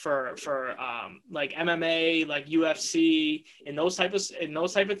for like MMA, like UFC and those type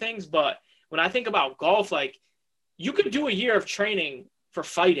of things. But when I think about golf, like you could do a year of training for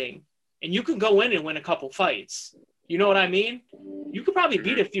fighting and you could go in and win a couple fights. You know what I mean? You could probably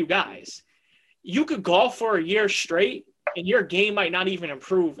beat a few guys. You could golf for a year straight and your game might not even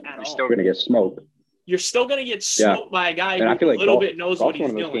improve at all. You're still going to get smoked. you're still going to get smoked by a guy And who I feel like a little golf, bit knows golf's what he's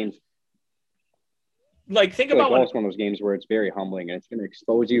one of those doing. games. Like, think I feel about like golf's one of those games where it's very humbling and it's going to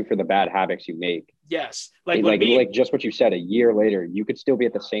expose you for the bad habits you make. yes. Like just what you said, a year later, you could still be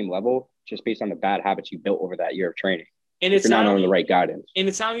at the same level just based on the bad habits you built over that year of training. And if you're not on the right guidance. And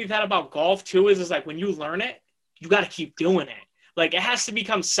it's not even that about golf too, is like when you learn it, you got to keep doing it. Like, it has to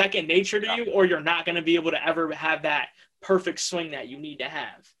become second nature to you, or you're not going to be able to ever have that perfect swing that you need to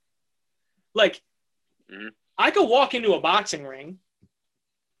have. Like, I could walk into a boxing ring,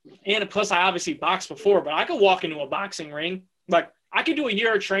 and plus I obviously boxed before, but I could walk into a boxing ring. Like, I could do a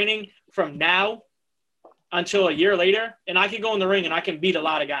year of training from now until a year later, and I could go in the ring and I can beat a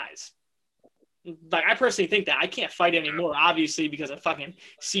lot of guys. Like, I personally think that I can't fight anymore, obviously, because of fucking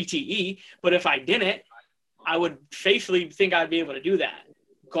CTE. But if I didn't, I would faithfully think I'd be able to do that.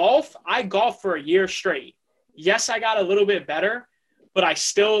 Golf, I golfed for a year straight. Yes, I got a little bit better, but I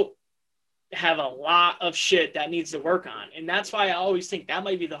still have a lot of shit that needs to work on. And that's why I always think that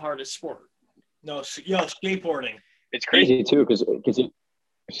might be the hardest sport. No, skateboarding. It's crazy, too, because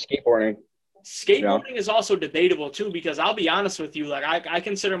skateboarding. Skateboarding is also debatable, too, because I'll be honest with you. Like, I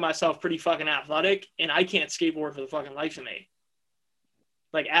consider myself pretty fucking athletic, and I can't skateboard for the fucking life of me.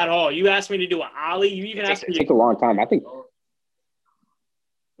 Like, at all. You asked me to do an ollie. You even asked me. It takes a long time. I think.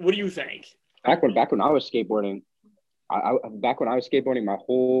 What do you think? Back when I was skateboarding, my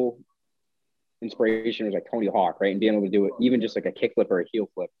whole inspiration was like Tony Hawk, right? And being able to do it, even just like a kick flip or a heel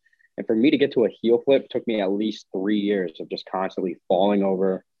flip. And for me to get to a heel flip took me at least 3 years of just constantly falling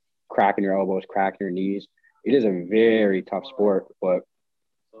over, cracking your elbows, cracking your knees. It is a very tough sport, but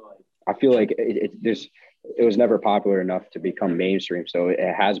I feel like it was never popular enough to become mainstream. So it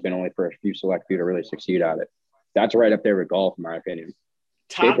has been only for a few select few to really succeed at it. That's right up there with golf, in my opinion.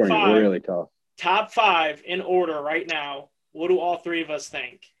 Skateboarding is really tough. Top 5 in order right now. What do all three of us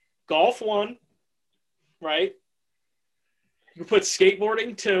think? Golf 1, right? You put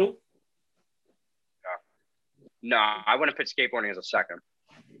skateboarding 2. No, I wouldn't put skateboarding as a second.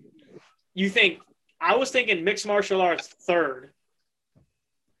 You think? I was thinking mixed martial arts 3rd.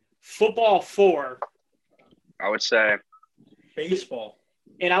 Football 4. I would say baseball.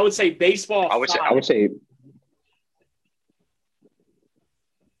 And I would say baseball 5. I would say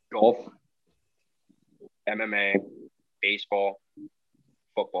golf, MMA, baseball,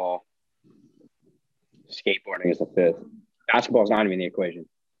 football, skateboarding is the 5th. Basketball is not even in the equation.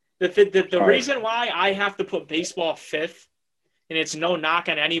 The reason why I have to put baseball 5th, and it's no knock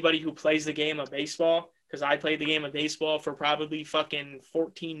on anybody who plays the game of baseball, because I played the game of baseball for probably fucking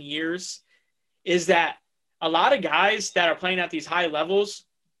 14 years, is that a lot of guys that are playing at these high levels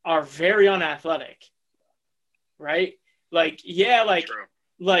are very unathletic, right?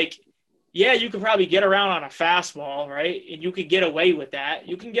 Yeah, you could probably get around on a fastball, right? And you could get away with that.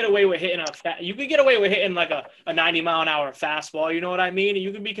 You can get away with hitting like a 90-mile-an-hour fastball, you know what I mean? And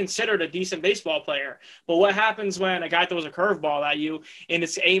you can be considered a decent baseball player. But what happens when a guy throws a curveball at you and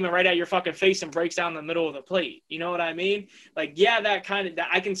it's aiming right at your fucking face and breaks down the middle of the plate? You know what I mean? Like, yeah, that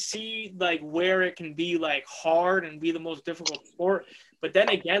I can see like where it can be like hard and be the most difficult sport. But then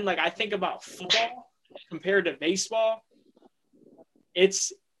again, like, I think about football compared to baseball.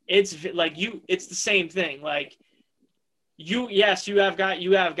 It's the same thing. Like, you have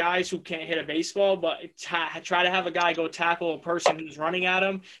guys who can't hit a baseball, but try to have a guy go tackle a person who's running at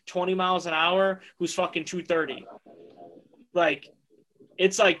him 20 miles an hour who's fucking 230. Like,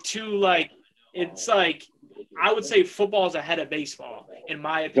 I would say football is ahead of baseball in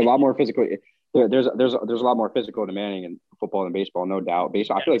my opinion. It's a lot more physical. There's a lot more physical demanding in football than baseball, no doubt.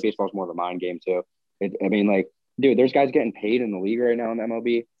 Baseball, I feel like baseball is more of a mind game too. Dude, there's guys getting paid in the league right now in the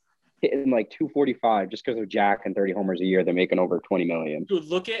MLB, hitting like 245 just because of Jack and 30 homers a year. They're making over 20 million. Dude,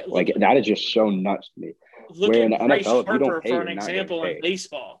 that is just so nuts to me. Look at Bryce Harper for an example in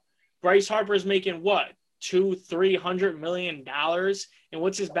baseball. Bryce Harper is making what, $200-300 million, and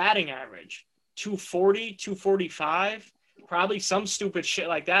what's his batting average? 240, 245, probably some stupid shit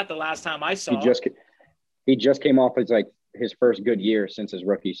like that. The last time I saw, he just came off his first good year since his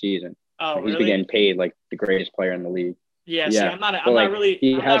rookie season. Oh, he's really? been getting paid like the greatest player in the league. Yeah, see, I'm not really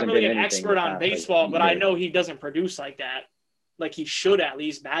an expert on baseball, but I know he doesn't produce like that. Like, he should, at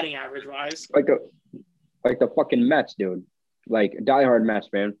least batting average wise. Like the fucking Mets, dude. Like, diehard Mets,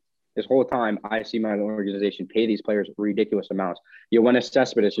 man. This whole time, I see my organization pay these players ridiculous amounts. Yoenis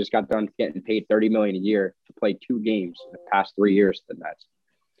Cespedes just got done getting paid $30 million a year to play 2 games in the past 3 years to the Mets.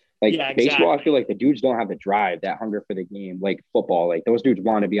 Like, yeah, exactly. Baseball, I feel like the dudes don't have the drive, that hunger for the game. Like football, like those dudes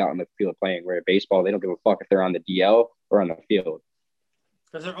want to be out on the field playing. Where baseball, they don't give a fuck if they're on the DL or on the field.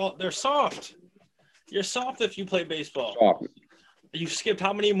 Because they're soft. You're soft if you play baseball. Soft. You skipped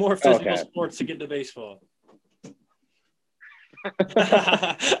how many more physical sports to get to baseball?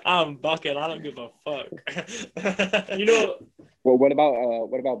 I'm bucket. I don't give a fuck. You know, Well, what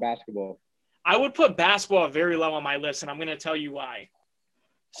about basketball? I would put basketball very low on my list, and I'm going to tell you why.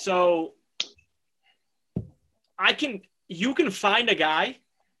 So you can find a guy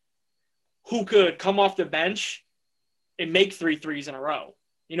who could come off the bench and make 3 threes in a row.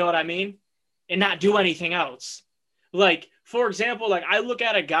 You know what I mean? And not do anything else. Like, for example, like I look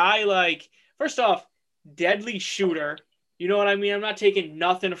at a guy like, first off, deadly shooter. You know what I mean? I'm not taking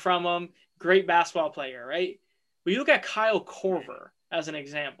nothing from him. Great basketball player, right? But you look at Kyle Korver as an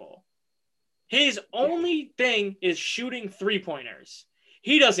example. His only thing is shooting 3-pointers.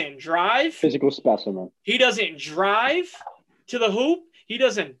 He doesn't drive. Physical specimen. He doesn't drive to the hoop. He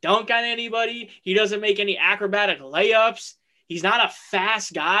doesn't dunk on anybody. He doesn't make any acrobatic layups. He's not a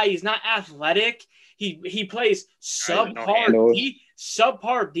fast guy. He's not athletic. He plays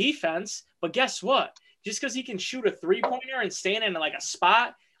subpar defense. But guess what? Just because he can shoot a 3-pointer and stand in like a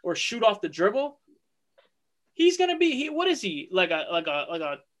spot or shoot off the dribble, he's going to be what is he? Like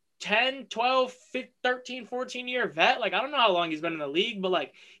a 10, 12, 15, 13, 14-year vet. Like, I don't know how long he's been in the league, but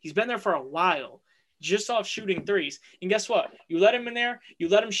like he's been there for a while just off shooting threes. And guess what? You let him in there, you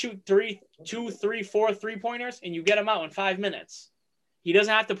let him shoot 2, 3, 4 3-pointers, and you get him out in 5 minutes. He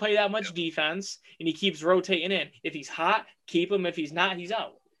doesn't have to play that much defense, and he keeps rotating in. If he's hot, keep him. If he's not, he's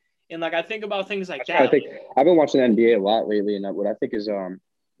out. And like I think about things like that. I think I've been watching the NBA a lot lately, and what I think is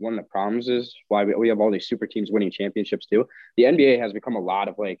one of the problems is why we have all these super teams winning championships too. The NBA has become a lot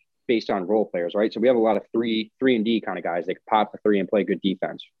of like based on role players, right? So we have a lot of 3-and-D kind of guys that can pop the 3 and play good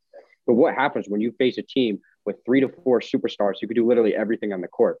defense. But what happens when you face a team with 3 to 4 superstars who could do literally everything on the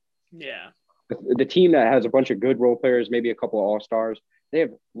court? Yeah. The team that has a bunch of good role players, maybe a couple of all-stars, they have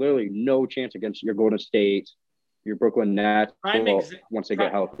literally no chance against your Golden State, your Brooklyn Nets, once they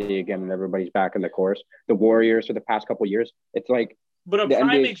get healthy again and everybody's back in the course. The Warriors for the past couple of years, it's like – But a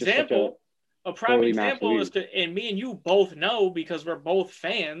prime example is, and me and you both know because we're both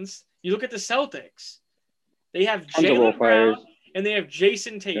fans, you look at the Celtics. They have Jaylen Brown and they have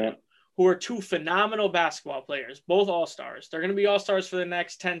Jason Tatum, who are 2 phenomenal basketball players, both all-stars. They're going to be all-stars for the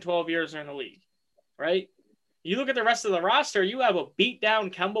next 10, 12 years in the league, right? You look at the rest of the roster, you have a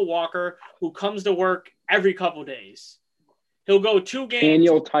beat-down Kemba Walker who comes to work every couple days. He'll go 2 games.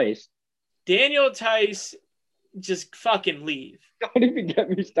 Daniel Tice, just fucking leave. Don't even get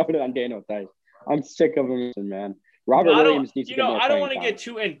me started on Daniel Tice. I'm sick of him, man. Robert Williams needs to get more I don't want to time. get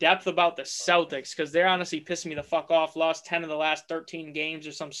too in-depth about the Celtics because they're honestly pissing me the fuck off. Lost 10 of the last 13 games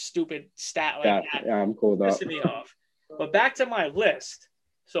or some stupid stat like that. Yeah, I'm cool with that. Pissing me off. But back to my list.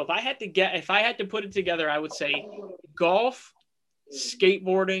 So if I had to put it together, I would say golf,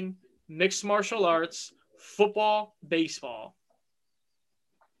 skateboarding, mixed martial arts, football, baseball.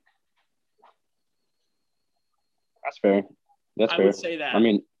 That's fair. That's fair. I would say that. I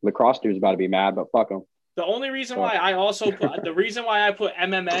mean, lacrosse dude's about to be mad, but fuck him. The only reason why I also put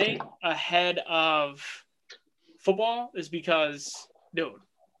MMA ahead of football is because, dude,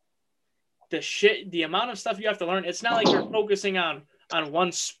 the amount of stuff you have to learn, it's not like you're focusing on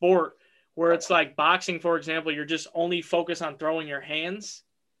one sport where it's like boxing, for example, you're just only focused on throwing your hands.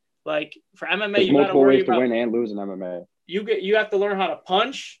 Like for MMA, there's you got to worry about win and lose in MMA. You have to learn how to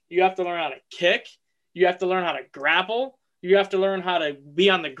punch. You have to learn how to kick. You have to learn how to grapple. You have to learn how to be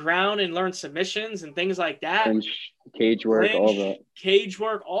on the ground and learn submissions and things like that. Cage work,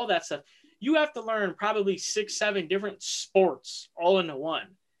 all that stuff. You have to learn probably 6, 7 different sports all into one.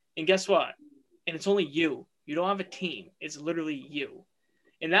 And guess what? And it's only you. You don't have a team. It's literally you.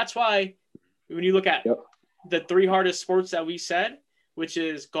 And that's why when you look at the 3 hardest sports that we said, which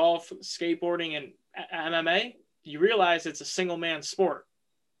is golf, skateboarding, and MMA, you realize it's a single man sport.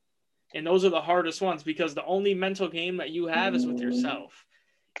 And those are the hardest ones because the only mental game that you have is with yourself.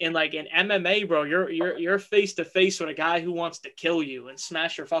 And like in MMA, bro, you're face to face with a guy who wants to kill you and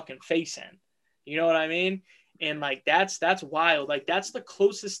smash your fucking face in. You know what I mean? And like that's wild. Like that's the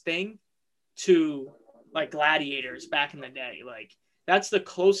closest thing to like gladiators back in the day. Like that's the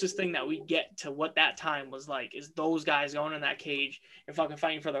closest thing that we get to what that time was like, is those guys going in that cage and fucking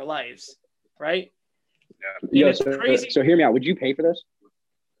fighting for their lives, right? Yeah. Crazy. So hear me out. Would you pay for this?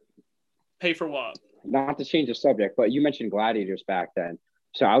 Pay for what? Not to change the subject, but you mentioned gladiators back then.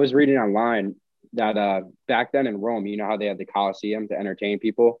 So I was reading online that back then in Rome, you know how they had the Colosseum to entertain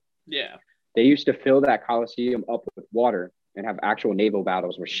people? Yeah. They used to fill that Colosseum up with water and have actual naval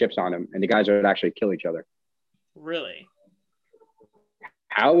battles with ships on them, and the guys would actually kill each other. Really?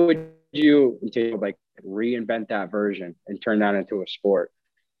 How would you like reinvent that version and turn that into a sport?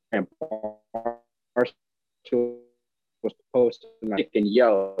 And was posting, like,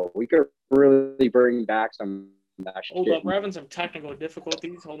 yo, we could really bring back some of that Hold shit. up, we're having some technical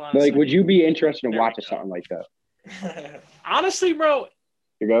difficulties. Hold on. Like, would you be interested in There we watching go. something like that? Honestly, bro,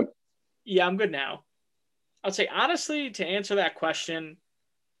 You good? yeah, I'm good now. I'd say, honestly, to answer that question,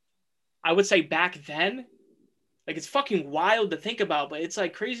 I would say back then, like, it's fucking wild to think about, but it's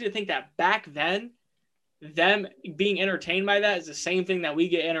like crazy to think that back then, them being entertained by that is the same thing that we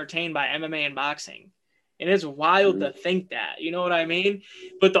get entertained by MMA and boxing. And it's wild to think that, you know what I mean?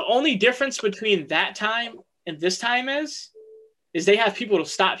 But the only difference between that time and this time is they have people to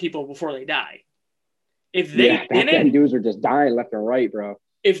stop people before they die. If they Back then didn't, dudes were just dying left and right, bro.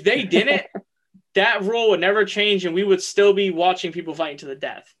 if they didn't, that rule would never change, and we would still be watching people fighting to the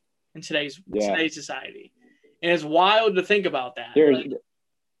death in today's society. And it's wild to think about that.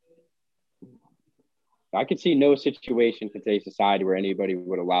 I could see no situation in today's society where anybody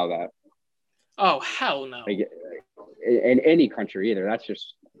would allow that. Oh, hell no. Like, in any country either.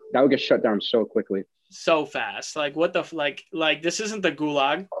 That would get shut down so quickly. So fast. Like, what the, like this isn't the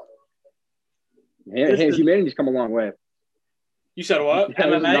gulag. Humanity's come a long way. You said what? This is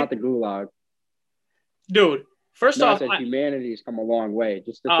MMA? not the gulag. Dude, first off, humanity's come a long way.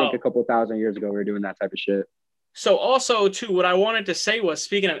 Just to think a couple thousand years ago, we were doing that type of shit. So also, too, what I wanted to say was,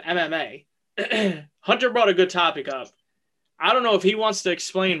 speaking of MMA, Hunter brought a good topic up. I don't know if he wants to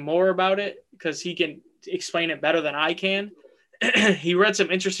explain more about it because he can explain it better than I can. He read some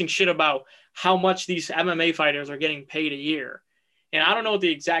interesting shit about how much these MMA fighters are getting paid a year. And I don't know what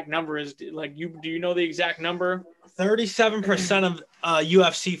the exact number is. Like, do you know the exact number? 37% of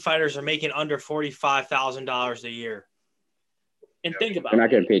UFC fighters are making under $45,000 a year. And think about it. They're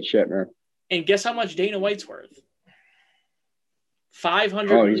not getting paid shit, man. And guess how much Dana White's worth?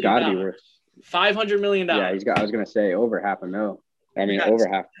 $500 Oh, he's got to be worth $500 million. Yeah, I was gonna say over $500,000. I mean, over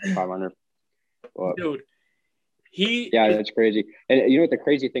half 500. Well, dude, it's crazy. And you know what the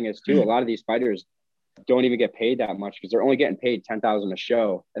crazy thing is too? A lot of these fighters don't even get paid that much because they're only getting paid $10,000 a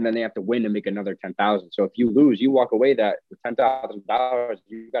show, and then they have to win to make another $10,000. So if you lose, you walk away with $10,000.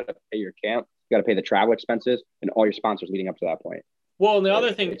 You got to pay your camp, you got to pay the travel expenses, and all your sponsors leading up to that point. Well, and the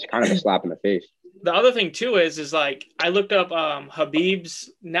other thing, it's kind of a slap in the face. The other thing too is like I looked up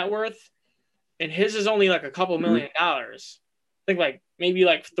Habib's net worth, and his is only like a couple $1 million. I think like maybe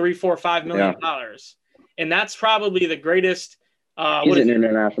like $3, $4, $5 million, and that's probably the greatest. He's an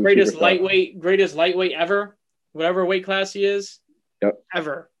international greatest lightweight ever, whatever weight class he is. Yep.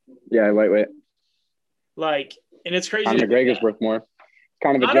 Ever. Yeah, lightweight. Like, and it's crazy. Conor McGregor's worth more. It's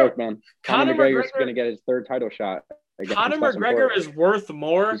kind of a joke, man. Conor McGregor's going to get his third title shot. Conor McGregor is worth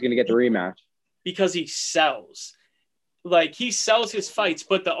more. He's going to get the rematch because he sells. Like, he sells his fights.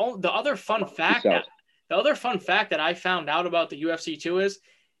 But the other fun fact that I found out about the UFC too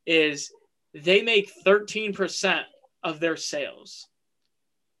is they make 13% of their sales.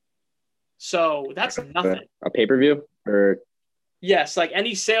 So that's nothing. A pay-per-view or yes, like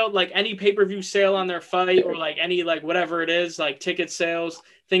any sale, like any pay-per-view sale on their fight, or like any like whatever it is, like ticket sales,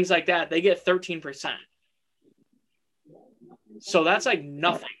 things like that, they get 13%. So that's like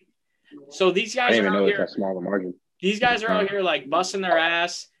nothing. So these guys are out here. That small of a margin. These guys are out here like busting their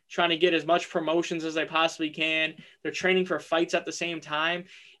ass, trying to get as much promotions as they possibly can. They're training for fights at the same time,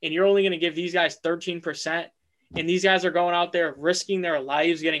 and you're only going to give these guys 13%. And these guys are going out there risking their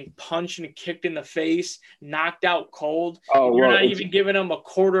lives, getting punched and kicked in the face, knocked out cold. Oh, you're not even giving them a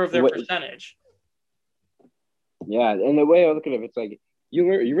quarter of their percentage. Yeah, and the way I look at it, it's like you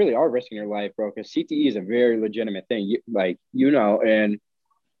really are risking your life, bro, because CTE is a very legitimate thing. And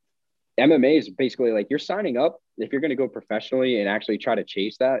MMA is basically like you're signing up. If you're going to go professionally and actually try to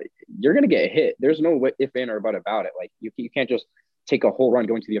chase that, you're going to get hit. There's no if, and, or but about it. Like you can't just take a whole run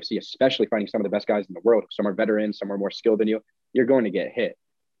going to the UFC, especially fighting some of the best guys in the world. Some are veterans, some are more skilled than you. You're going to get hit.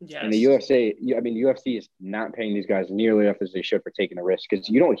 Yes. And the UFC is not paying these guys nearly enough as they should for taking the risk, because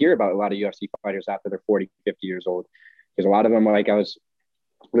you don't hear about a lot of UFC fighters after they're 40, 50 years old. Because a lot of them, like I was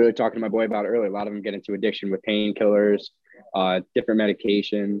really talking to my boy about earlier, a lot of them get into addiction with painkillers, different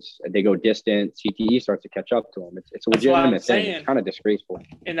medications. They go distant. CTE starts to catch up to them. It's a legitimate thing. It's kind of disgraceful.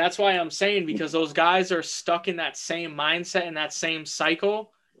 And that's why I'm saying, because those guys are stuck in that same mindset and that same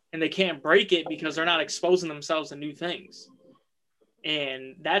cycle, and they can't break it because they're not exposing themselves to new things.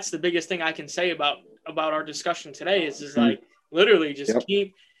 And that's the biggest thing I can say about our discussion today is like literally just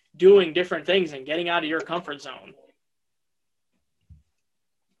keep doing different things and getting out of your comfort zone.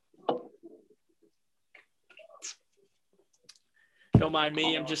 Don't mind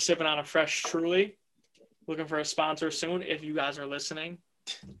me. I'm just sipping on a fresh Truly. Looking for a sponsor soon if you guys are listening.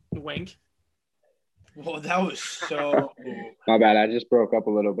 Wink. Well, that was so... My bad. I just broke up a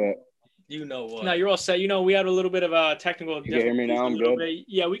little bit. You know what? No, you're all set. We had a little bit of a technical You can hear me now? I'm good.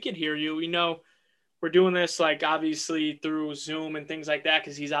 Yeah, we can hear you. We're doing this like obviously through Zoom and things like that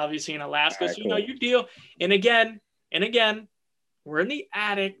because he's obviously in Alaska. Right, So cool. you deal. And again, we're in the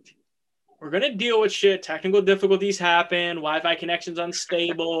attic. We're gonna deal with shit. Technical difficulties happen. Wi-Fi connection's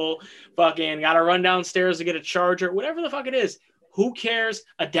unstable. Fucking gotta run downstairs to get a charger. Whatever the fuck it is. Who cares?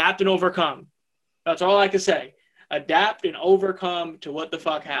 Adapt and overcome. That's all I can say. Adapt and overcome to what the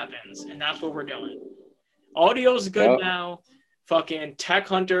fuck happens. And that's what we're doing. Audio's good now. Fucking Tech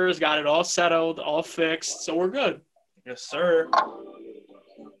Hunters got it all settled, all fixed. So we're good. Yes, sir.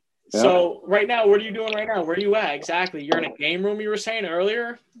 So right now, what are you doing right now? Where are you at exactly? You're in a game room, you were saying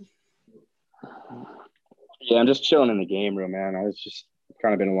earlier? Yeah, I'm just chilling in the game room, man. I was just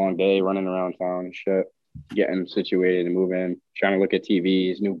kind of been a long day running around town and shit, getting situated and moving, trying to look at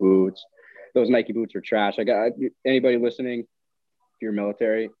TVs, new boots. Those Nike boots are trash. Anybody listening, if you're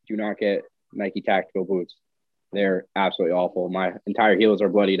military, do not get Nike tactical boots. They're absolutely awful. My entire heels are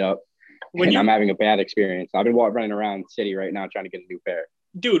bloodied up, I'm having a bad experience. I've been running around the city right now trying to get a new pair.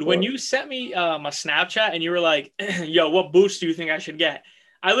 Dude, when you sent me my Snapchat and you were like, yo, what boots do you think I should get?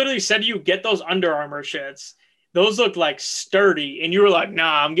 I literally said to you, get those Under Armour shits. Those look like sturdy. And you were like,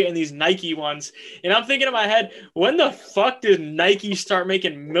 nah, I'm getting these Nike ones. And I'm thinking in my head, when the fuck did Nike start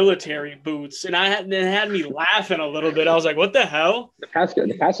making military boots? And it had me laughing a little bit. I was like, what the hell? The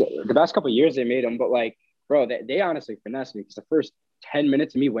past couple of years they made them, but like, bro, they honestly finessed me because the first 10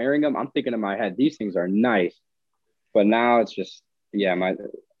 minutes of me wearing them, I'm thinking in my head, these things are nice. But now it's just,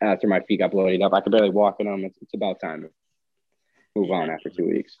 after my feet got bloated up, I could barely walk in them. It's about time to move on after 2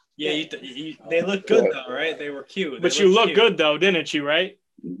 weeks. Yeah, they look good though, right? They were cute. But you look good though, didn't you, right?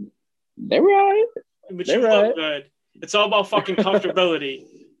 They were all right. But you look good. It's all about fucking comfortability.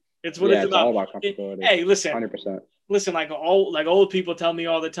 It's what it's about. All about comfortability. Hey, listen. 100%. Listen, like old people tell me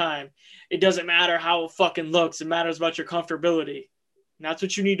all the time, it doesn't matter how it fucking looks. It matters about your comfortability. And that's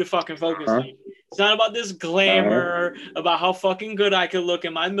what you need to fucking focus on. It's not about this glamour, about how fucking good I could look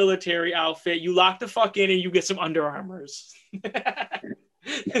in my military outfit. You lock the fuck in and you get some Under Armours. Dude,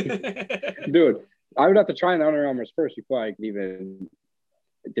 I would have to try the Under Armours first before I could even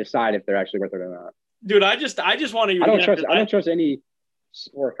decide if they're actually worth it or not. Dude, I just want to. I don't trust any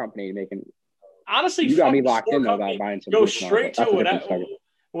sport company making. Honestly, you got me locked in though about buying some. Go straight to it.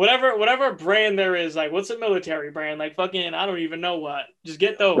 Whatever brand there is, like what's a military brand? Like fucking, I don't even know what. Just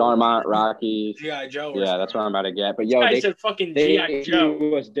get those. Garmont, Rockies. G.I. Joe. Yeah, that's what I'm about to get. But yo, they said fucking G.I. Joe.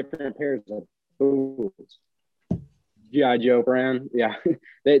 They us different pairs of boots. G.I. Joe brand. Yeah,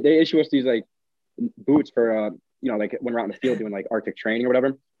 they issue us these like boots for like when we're out in the field doing like Arctic training or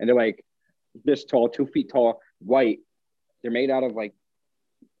whatever, and they're like this tall, 2 feet tall, white. They're made out of like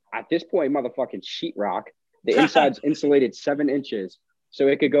at this point motherfucking sheetrock. The inside's insulated 7 inches. So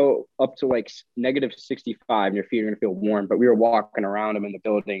it could go up to like negative 65 and your feet are going to feel warm. But we were walking around them in the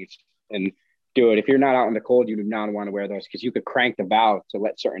buildings. And dude, if you're not out in the cold, you do not want to wear those because you could crank the valve to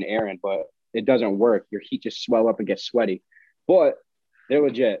let certain air in, but it doesn't work. Your feet just swell up and get sweaty. But they're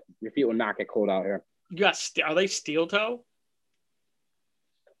legit. Your feet will not get cold out here. Are they steel toe?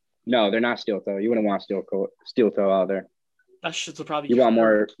 No, they're not steel toe. You wouldn't want steel toe out there. That shit's probably. You want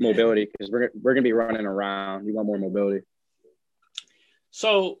more mobility because we're going to be running around. You want more mobility.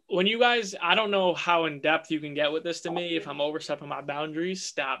 So when you guys, I don't know how in depth you can get with this to me. If I'm overstepping my boundaries,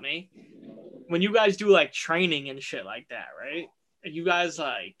 stop me. When you guys do like training and shit like that, right? You guys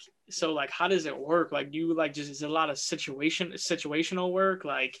like, so like, how does it work? Like, you like just, is it a lot of situational work?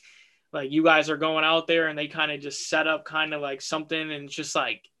 Like you guys are going out there and they kind of just set up kind of like something and just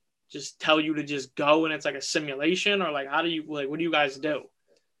tell you to just go and it's like a simulation, or like, how do you, like, what do you guys do?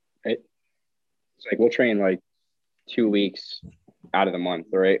 It's like, we'll train like 2 weeks out of the month,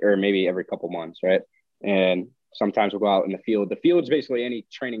 right? Or maybe every couple months, right? And sometimes we'll go out in the field. The field's basically any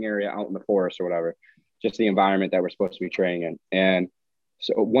training area out in the forest or whatever, just the environment that we're supposed to be training in. And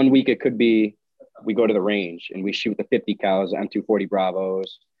so 1 week it could be we go to the range and we shoot the 50 cals, the M240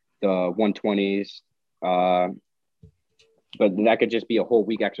 Bravos, the 120s. But that could just be a whole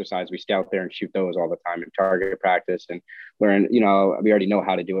week exercise. We stay out there and shoot those all the time and target practice and learn, we already know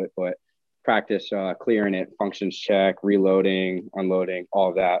how to do it, but practice clearing it, functions check, reloading, unloading, all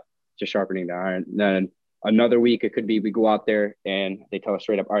of that, just sharpening the iron. And then another week, it could be we go out there and they tell us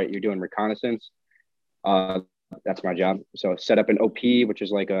straight up, all right, you're doing reconnaissance. That's my job. So set up an OP, which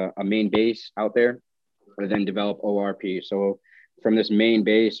is like a main base out there, and then develop ORP. So from this main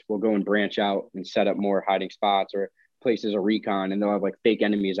base, we'll go and branch out and set up more hiding spots or places of recon, and they'll have like fake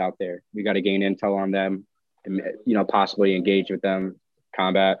enemies out there. We got to gain intel on them and, possibly engage with them,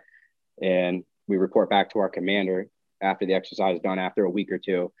 combat. And we report back to our commander. after the exercise done after a week or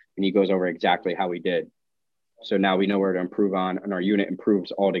two, and he goes over exactly how he did. So now we know where to improve on, and our unit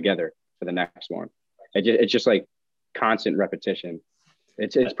improves all together for the next one. It's just like constant repetition.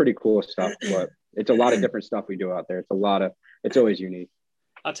 It's pretty cool stuff, but it's a lot of different stuff we do out there. It's always unique.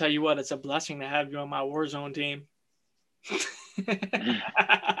 I'll tell you what, it's a blessing to have you on my Warzone team.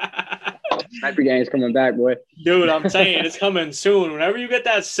 Sniper Gang is coming back, boy. Dude, I'm saying it's coming soon. Whenever you get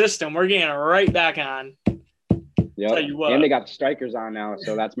that system, we're getting right back on. Yep. Tell you what. And they got the strikers on now,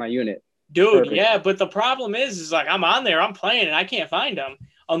 so that's my unit. Dude, Perfect. yeah, but the problem is like I'm on there, I'm playing, and I can't find them.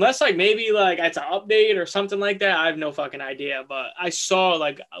 Unless like maybe like it's an update or something like that. I have no fucking idea. But I saw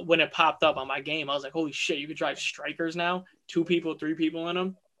like when it popped up on my game, I was like, holy shit, you could drive strikers now? 2 people, 3 people in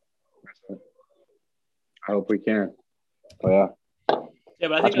them? I hope we can. But yeah. Yeah,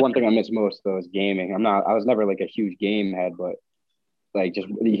 but I think that's one thing I miss most though is gaming. I was never like a huge game head, but like just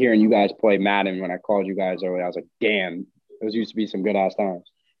hearing you guys play Madden when I called you guys earlier, I was like, damn, those used to be some good ass times.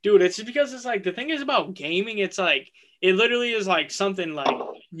 Dude, it's because it's like the thing is about gaming, it's like it literally is like something like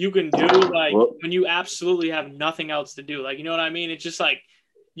you can do like when you absolutely have nothing else to do. Like, you know what I mean? It's just like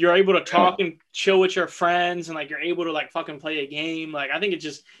you're able to talk and chill with your friends, and like you're able to like fucking play a game. Like I think it's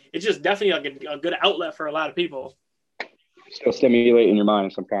just definitely like a good outlet for a lot of people. Still stimulating your mind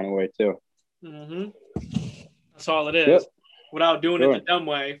in some kind of way too. Mm-hmm. That's all it is. Yep. Without doing it the dumb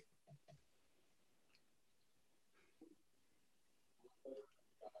way.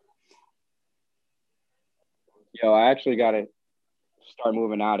 Yo, I actually got to start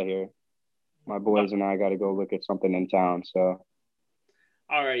moving out of here. My boys and I got to go look at something in town. So.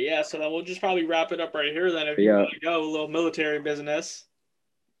 All right, yeah. So then we'll just probably wrap it up right here then. If you want to go a little military business.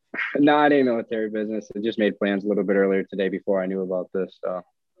 No, it ain't military business. I just made plans a little bit earlier today before I knew about this. So.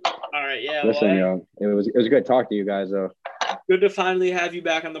 All right, yeah. Listen, yo, it was good talking to you guys though. Good to finally have you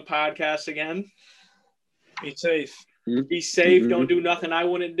back on the podcast again. Be safe. Mm-hmm. Be safe. Mm-hmm. Don't do nothing I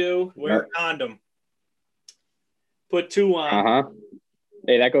wouldn't do. Wear a condom. Put 2 on.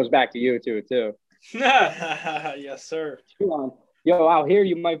 Hey, that goes back to you too. Yes, sir. 2 on. Yo, out here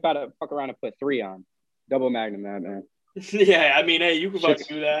you might better fuck around and put 3 on. Double magnum that, man. Yeah, I mean, hey, you can fucking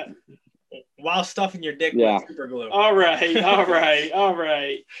do that. While stuffing your dick with super glue. All right.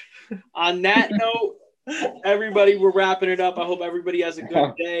 On that note, everybody, we're wrapping it up. I hope everybody has a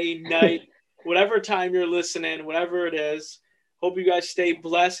good day, night, whatever time you're listening, whatever it is. Hope you guys stay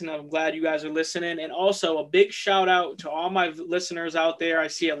blessed, and I'm glad you guys are listening. And also a big shout out to all my listeners out there. I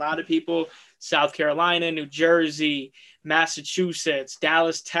see a lot of people, South Carolina, New Jersey, Massachusetts,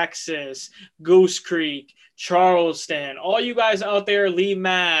 Dallas, Texas, Goose Creek, Charleston, all you guys out there, Lee,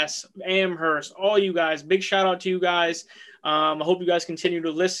 Mass, Amherst, all you guys, big shout out to you guys. I hope you guys continue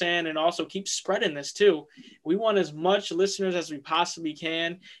to listen and also keep spreading this too. We want as much listeners as we possibly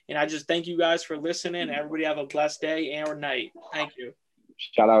can. And I just thank you guys for listening. Everybody have a blessed day and or night. Thank you.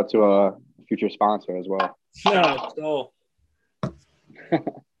 Shout out to a future sponsor as well. Cool.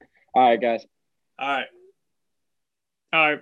 All right, guys. All right. All right.